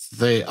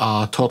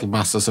are total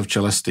masters of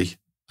chelicity,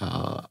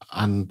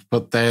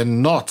 but they're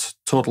not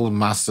total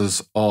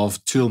masters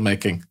of tool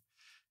making.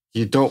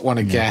 You don't want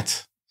to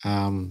get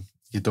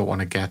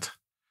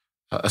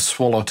a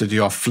swallow to do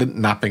your flint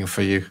napping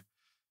for you.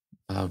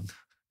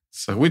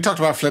 So we talked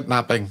about flint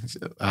napping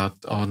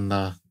on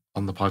the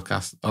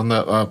podcast, on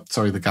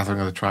the Gathering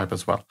of the Tribe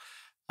as well,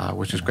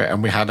 which is great.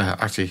 And we had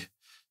actually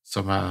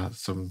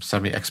some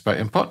semi-expert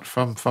input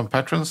from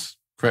patrons,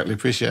 greatly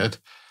appreciated.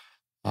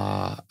 We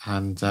have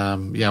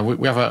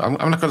I'm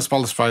not going to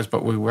spoil the surprise,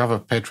 but we have a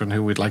patron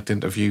who we'd like to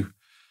interview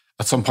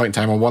at some point in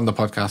time on one of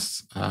the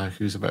podcasts,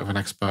 who's a bit of an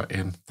expert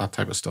in that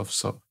type of stuff.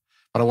 So,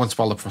 but I won't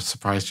spoil the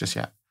surprise just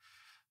yet.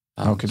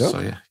 Okay.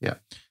 So yeah.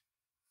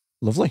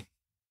 Lovely.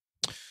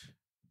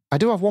 I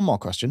do have one more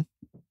question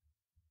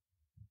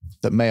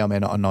that may or may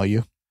not annoy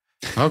you.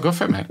 Oh, go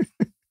for it, mate.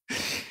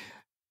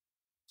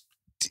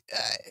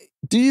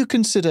 Do you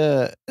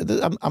consider,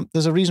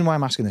 there's a reason why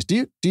I'm asking this,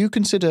 do you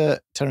consider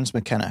Terence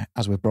Mckenna,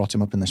 as we've brought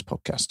him up in this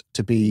podcast,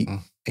 to be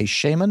a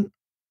shaman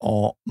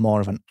or more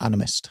of an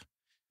animist?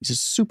 He's a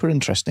super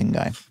interesting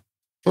guy.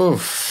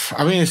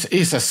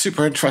 He's a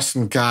super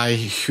interesting guy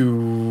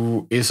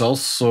who is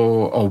also,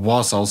 or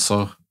was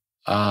also,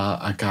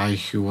 a guy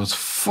who was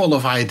full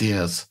of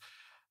ideas,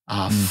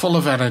 full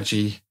of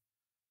energy,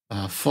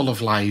 full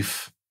of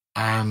life.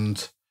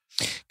 And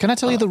can I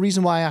tell you the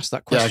reason why I asked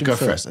that question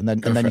first, and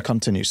then you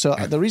continue? So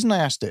the reason I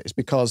asked it is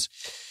because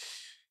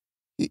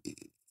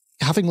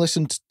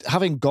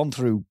having gone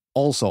through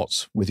all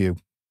sorts with you,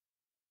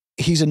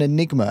 he's an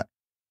enigma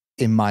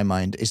in my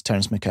mind, is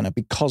Terence Mckenna,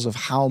 because of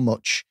how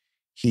much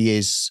he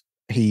is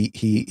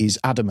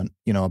adamant,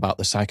 about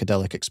the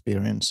psychedelic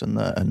experience and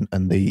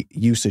the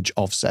usage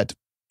of said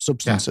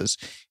substances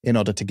in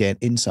order to gain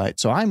insight.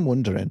 So I'm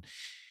wondering,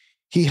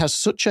 he has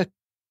such a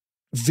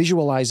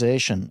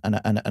visualization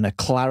and a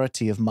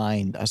clarity of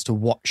mind as to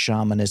what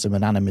shamanism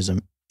and animism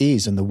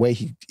is, and the way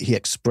he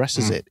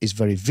expresses it is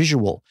very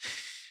visual.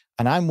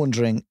 And I'm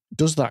wondering,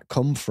 does that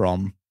come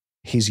from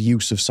his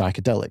use of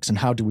psychedelics, and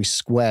how do we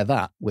square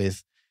that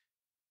with?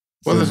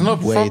 Well, there's no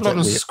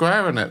problem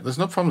squaring it. There's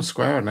no problem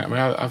squaring it. I mean,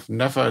 I've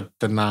never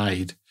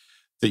denied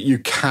that you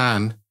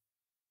can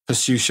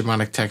pursue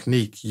shamanic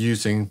technique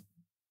using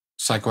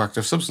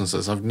psychoactive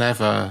substances. I've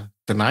never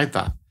denied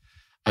that.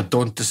 I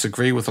don't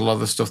disagree with a lot of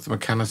the stuff that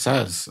McKenna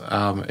says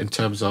in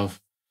terms of,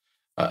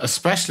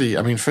 especially,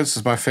 I mean, for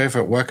instance, my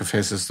favorite work of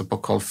his is the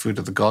book called Food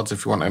of the Gods.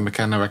 If you want a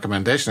McKenna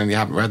recommendation and you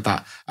haven't read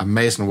that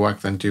amazing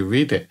work, then do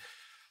read it.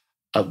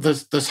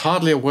 There's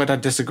hardly a word I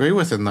disagree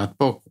with in that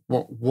book.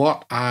 Where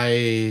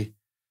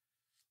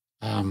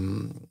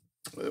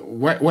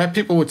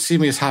people would see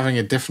me as having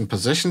a different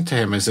position to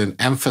him is in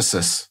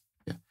emphasis.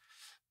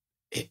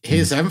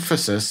 His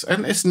emphasis,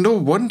 and it's no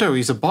wonder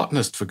he's a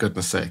botanist, for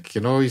goodness sake.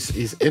 You know,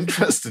 he's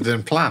interested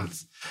in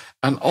plants,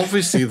 and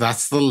obviously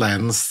that's the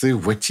lens through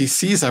which he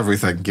sees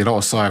everything. You know,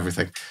 or saw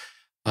everything,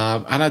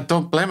 and I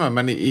don't blame him.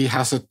 And he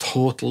has a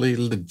totally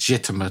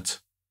legitimate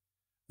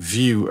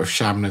view of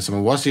shamanism.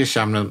 And was he a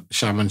shaman?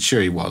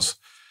 Sure, he was.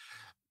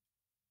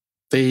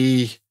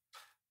 The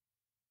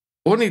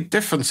only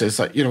difference is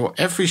that, you know,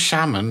 every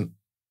shaman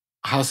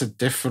has a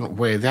different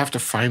way. They have to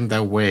find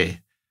their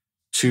way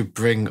to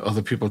bring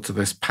other people to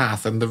this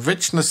path. And the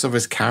richness of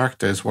his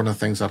character is one of the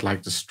things I'd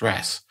like to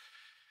stress.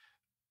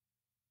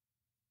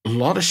 A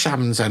lot of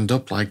shamans end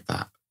up like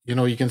that. You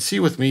know, you can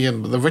see with me,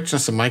 and the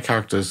richness of my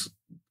characters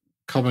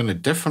come in a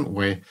different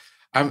way.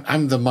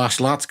 I'm the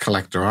martial arts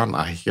collector, aren't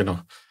I? You know,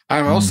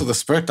 I'm also the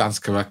spirit dance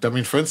collector. I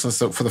mean, for instance,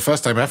 for the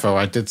first time ever,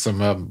 I did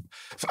some,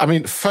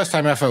 first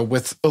time ever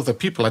with other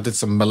people, I did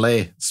some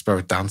Malay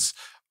spirit dance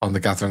on the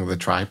Gathering of the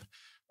Tribe,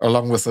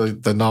 along with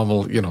the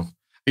normal, you know,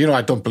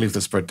 I don't believe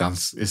that spirit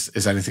dance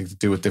is anything to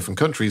do with different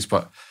countries,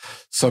 but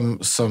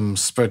some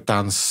spirit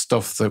dance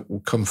stuff that will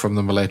come from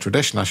the Malay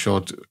tradition I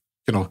showed,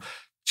 you know,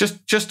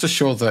 just to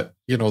show that,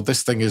 you know,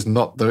 this thing is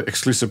not the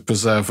exclusive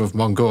preserve of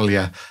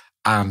Mongolia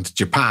and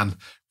Japan,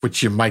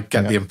 which you might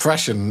get the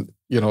impression,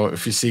 you know,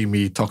 if you see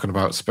me talking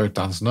about spirit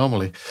dance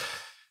normally.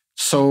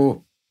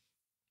 So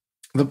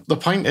the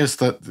point is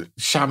that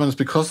shamans,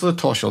 because of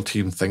the torsional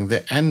team thing,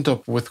 they end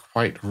up with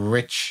quite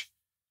rich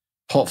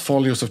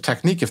portfolios of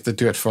technique if they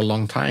do it for a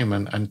long time.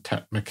 And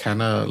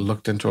McKenna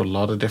looked into a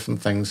lot of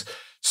different things,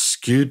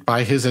 skewed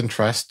by his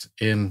interest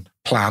in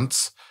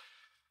plants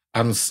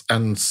and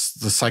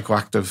the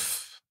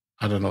psychoactive,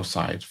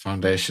 side,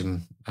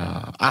 foundation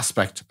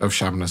aspect of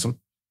shamanism.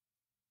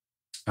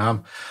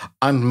 And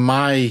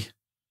my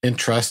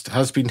interest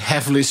has been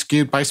heavily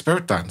skewed by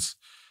spirit dance.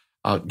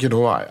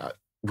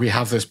 We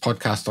have this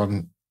podcast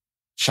on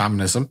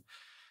shamanism,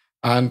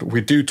 and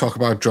we do talk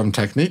about drum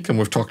technique, and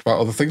we've talked about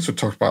other things. We've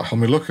talked about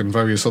homiluk and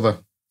various other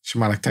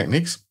shamanic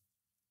techniques.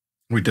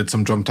 We did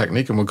some drum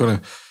technique, and we're going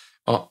to,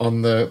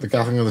 on the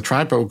Gathering of the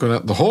Tribe, but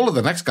the whole of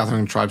the next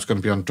Gathering of the Tribe is going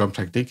to be on drum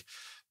technique.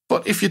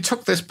 But if you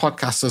took this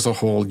podcast as a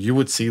whole, you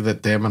would see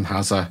that Damon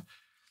has a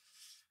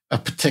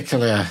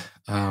particular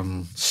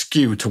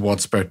skew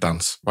towards spirit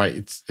dance, right?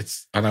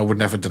 It's, and I would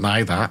never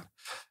deny that.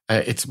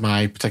 It's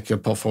my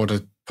particular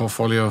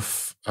portfolio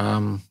of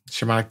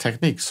shamanic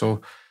techniques.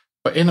 So,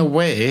 but in a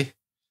way,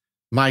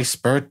 my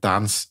spirit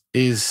dance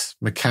is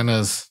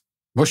McKenna's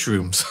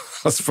mushrooms.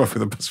 That's probably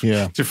the best way.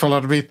 Yeah. Do you follow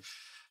what I mean?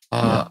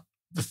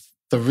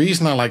 The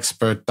reason I like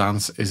spirit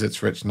dance is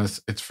its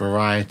richness, its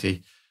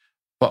variety,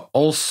 but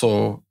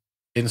also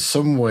in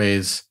some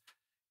ways,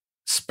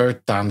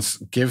 spirit dance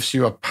gives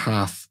you a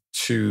path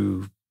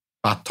to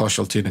bat,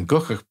 toshaltine, and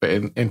gukuk, but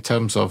in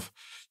terms of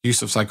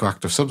use of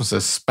psychoactive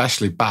substances,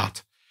 especially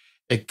bat,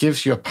 it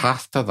gives you a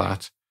path to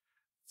that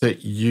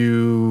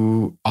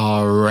you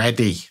are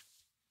ready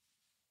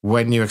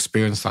when you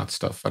experience that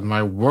stuff. And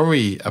my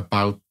worry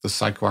about the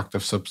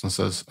psychoactive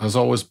substances has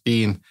always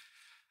been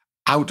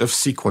out of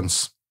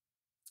sequence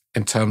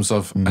in terms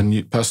of a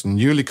new person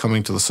newly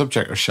coming to the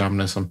subject of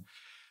shamanism,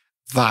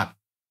 that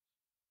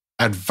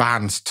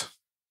advanced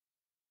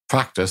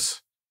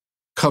practice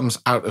comes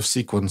out of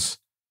sequence,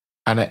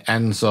 and it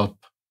ends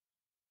up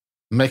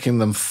making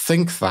them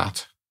think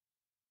that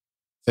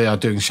they are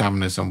doing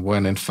shamanism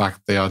when in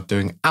fact they are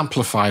doing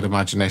amplified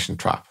imagination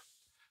trap,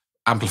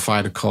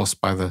 amplified, of course,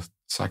 by the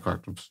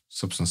psychoactive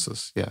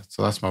substances. Yeah,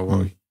 so that's my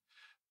worry.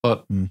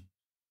 But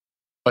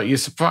you're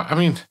surprised. I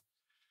mean,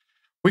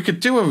 we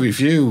could do a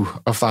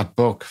review of that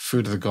book,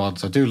 Food of the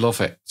Gods. I do love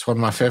it. It's one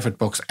of my favorite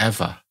books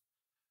ever.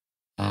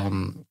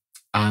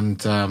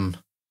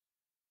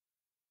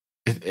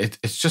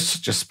 It's just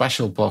such a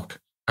special book,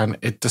 and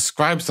it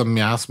describes the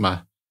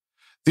miasma.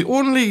 The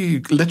only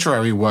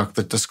literary work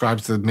that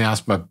describes the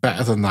miasma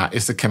better than that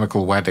is The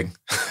Chemical Wedding.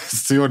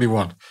 It's the only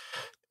one.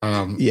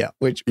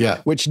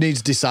 Which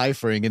needs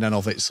deciphering in and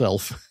of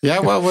itself.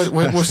 Yeah, well,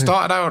 we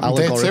started out on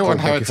day 2 on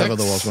heretics. If ever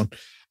there was one.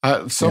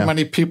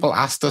 Many people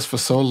asked us for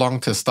so long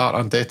to start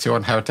on day 2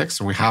 on heretics,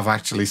 and we have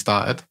actually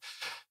started.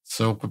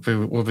 So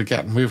we'll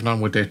be moving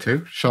on with day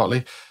 2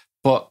 shortly.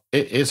 But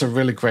it is a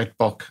really great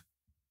book.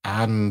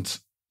 And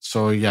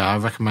so, I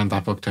recommend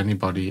that book to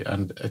anybody.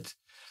 And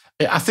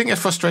I think it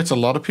frustrates a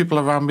lot of people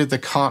around me. They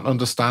can't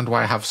understand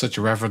why I have such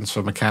a reverence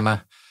for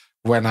McKenna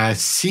when I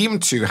seem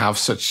to have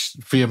such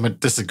vehement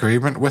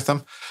disagreement with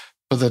them.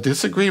 But the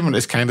disagreement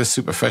is kind of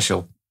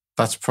superficial.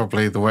 That's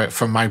probably the way,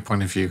 from my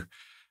point of view.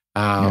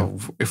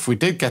 If we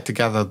did get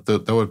together,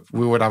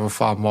 we would have a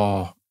far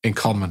more in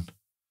common,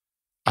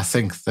 I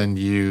think, than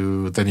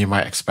you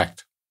might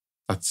expect.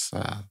 That's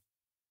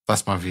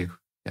my view.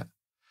 Yeah,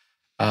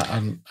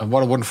 and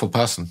what a wonderful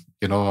person,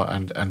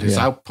 and his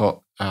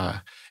output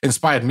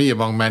inspired me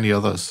among many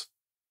others.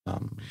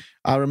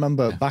 I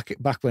remember back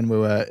when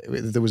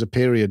there was a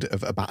period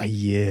of about a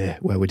year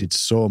where we did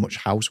so much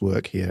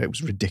housework here. It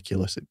was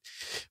ridiculous.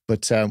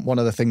 But one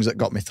of the things that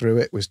got me through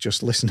it was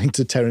just listening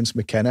to Terence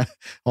Mckenna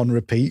on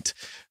repeat.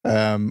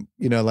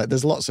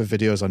 There's lots of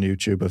videos on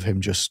YouTube of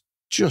him just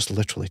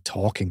literally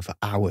talking for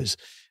hours,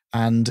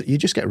 and you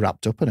just get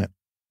wrapped up in it.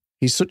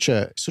 He's such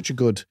a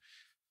good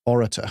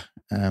orator.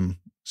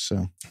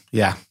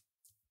 Yeah.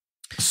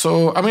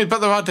 So, but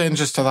there are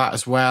dangers to that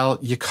as well.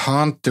 You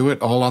can't do it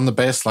all on the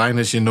baseline,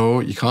 as you know.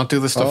 You can't do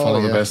the stuff all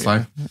on the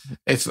baseline. Yeah.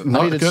 It's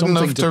not good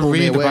enough to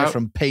read about.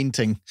 From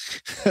painting.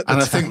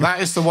 And I think that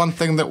is the one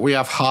thing that we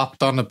have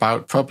harped on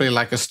about, probably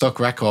like a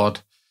stuck record,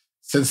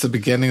 since the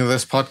beginning of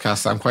this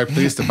podcast, I'm quite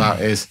pleased about,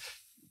 is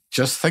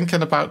just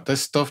thinking about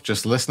this stuff,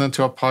 just listening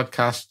to a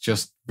podcast,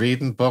 just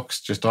reading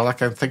books, just all that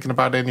kind of thinking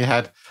about it in your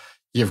head.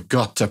 You've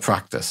got to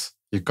practice.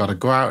 You've got to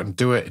go out and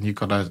do it, and you've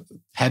got to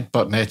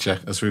headbutt nature,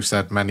 as we've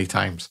said many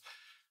times.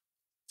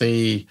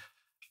 The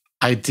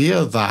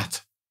idea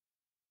that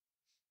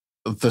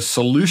the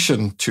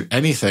solution to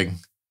anything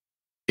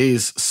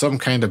is some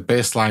kind of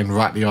baseline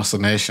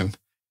ratiocination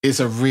is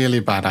a really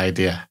bad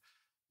idea,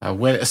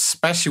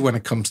 especially when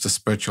it comes to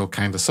spiritual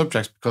kind of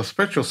subjects, because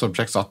spiritual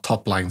subjects are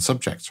top-line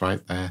subjects,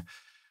 right? They're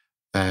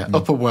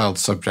upper world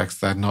subjects.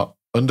 They're not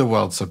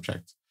underworld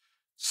subjects.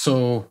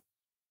 So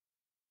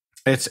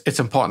it's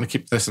important to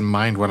keep this in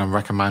mind when I'm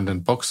recommending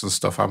books and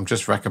stuff. I'm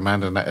just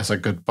recommending it as a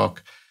good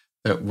book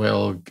that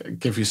will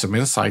give you some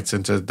insights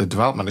into the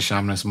development of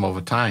shamanism over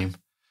time,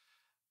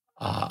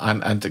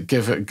 and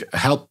to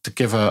help to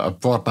give a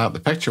broaden out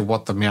the picture of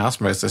what the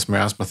miasma is, this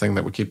miasma thing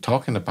that we keep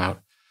talking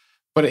about.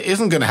 But it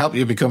isn't going to help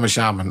you become a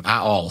shaman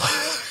at all.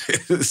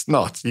 It's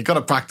not. You've got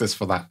to practice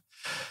for that.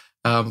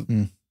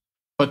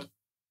 But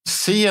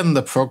seeing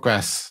the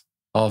progress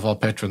of our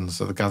patrons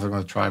of the Gathering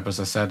of the Tribe, as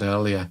I said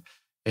earlier,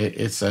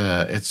 it's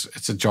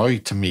a joy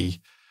to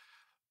me.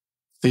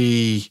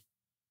 The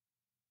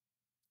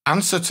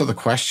answer to the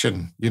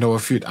question,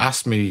 if you'd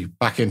asked me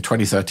back in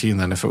 2013,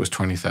 then if it was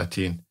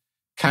 2013,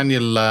 can you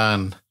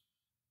learn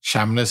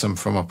shamanism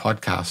from a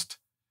podcast?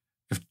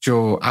 If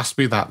Joe asked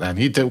me that then,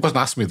 wasn't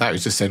asking me that, he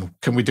was just saying,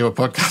 can we do a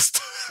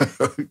podcast?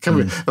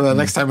 And the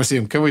next time I see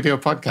him, can we do a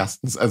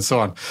podcast? And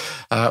so on.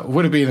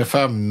 Would it be a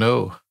firm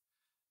no?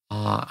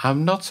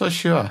 I'm not so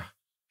sure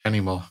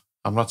anymore.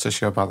 I'm not so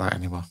sure about that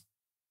anymore.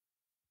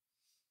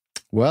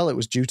 Well, it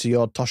was due to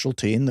your Toshal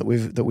team that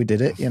we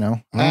did it.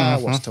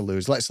 What's to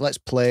lose? Let's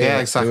play. Yeah,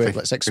 exactly. Do it.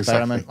 Let's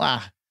experiment.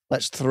 Exactly.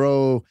 Let's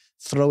throw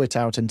it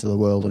out into the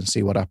world and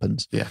see what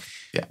happens. Yeah.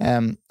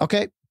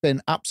 Okay,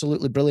 been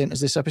absolutely brilliant as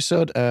this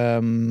episode.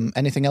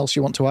 Anything else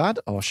you want to add,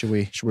 or should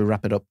we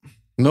wrap it up?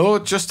 No,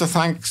 just to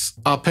thank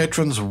our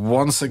patrons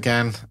once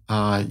again.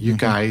 You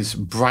guys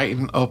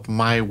brighten up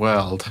my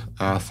world.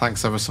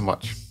 Thanks ever so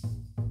much.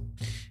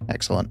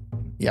 Excellent.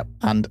 Yep.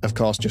 And of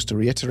course, just to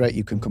reiterate,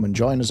 you can come and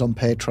join us on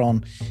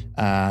Patreon,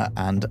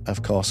 and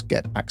of course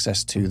get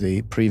access to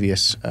the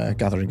previous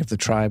Gathering of the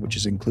Tribe, which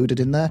is included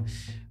in there,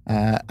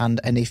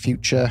 and any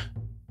future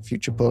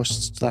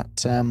posts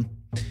that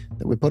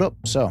we put up.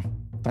 So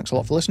thanks a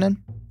lot for listening,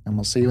 and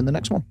we'll see you in the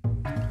next one.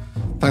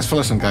 Thanks for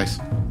listening, guys.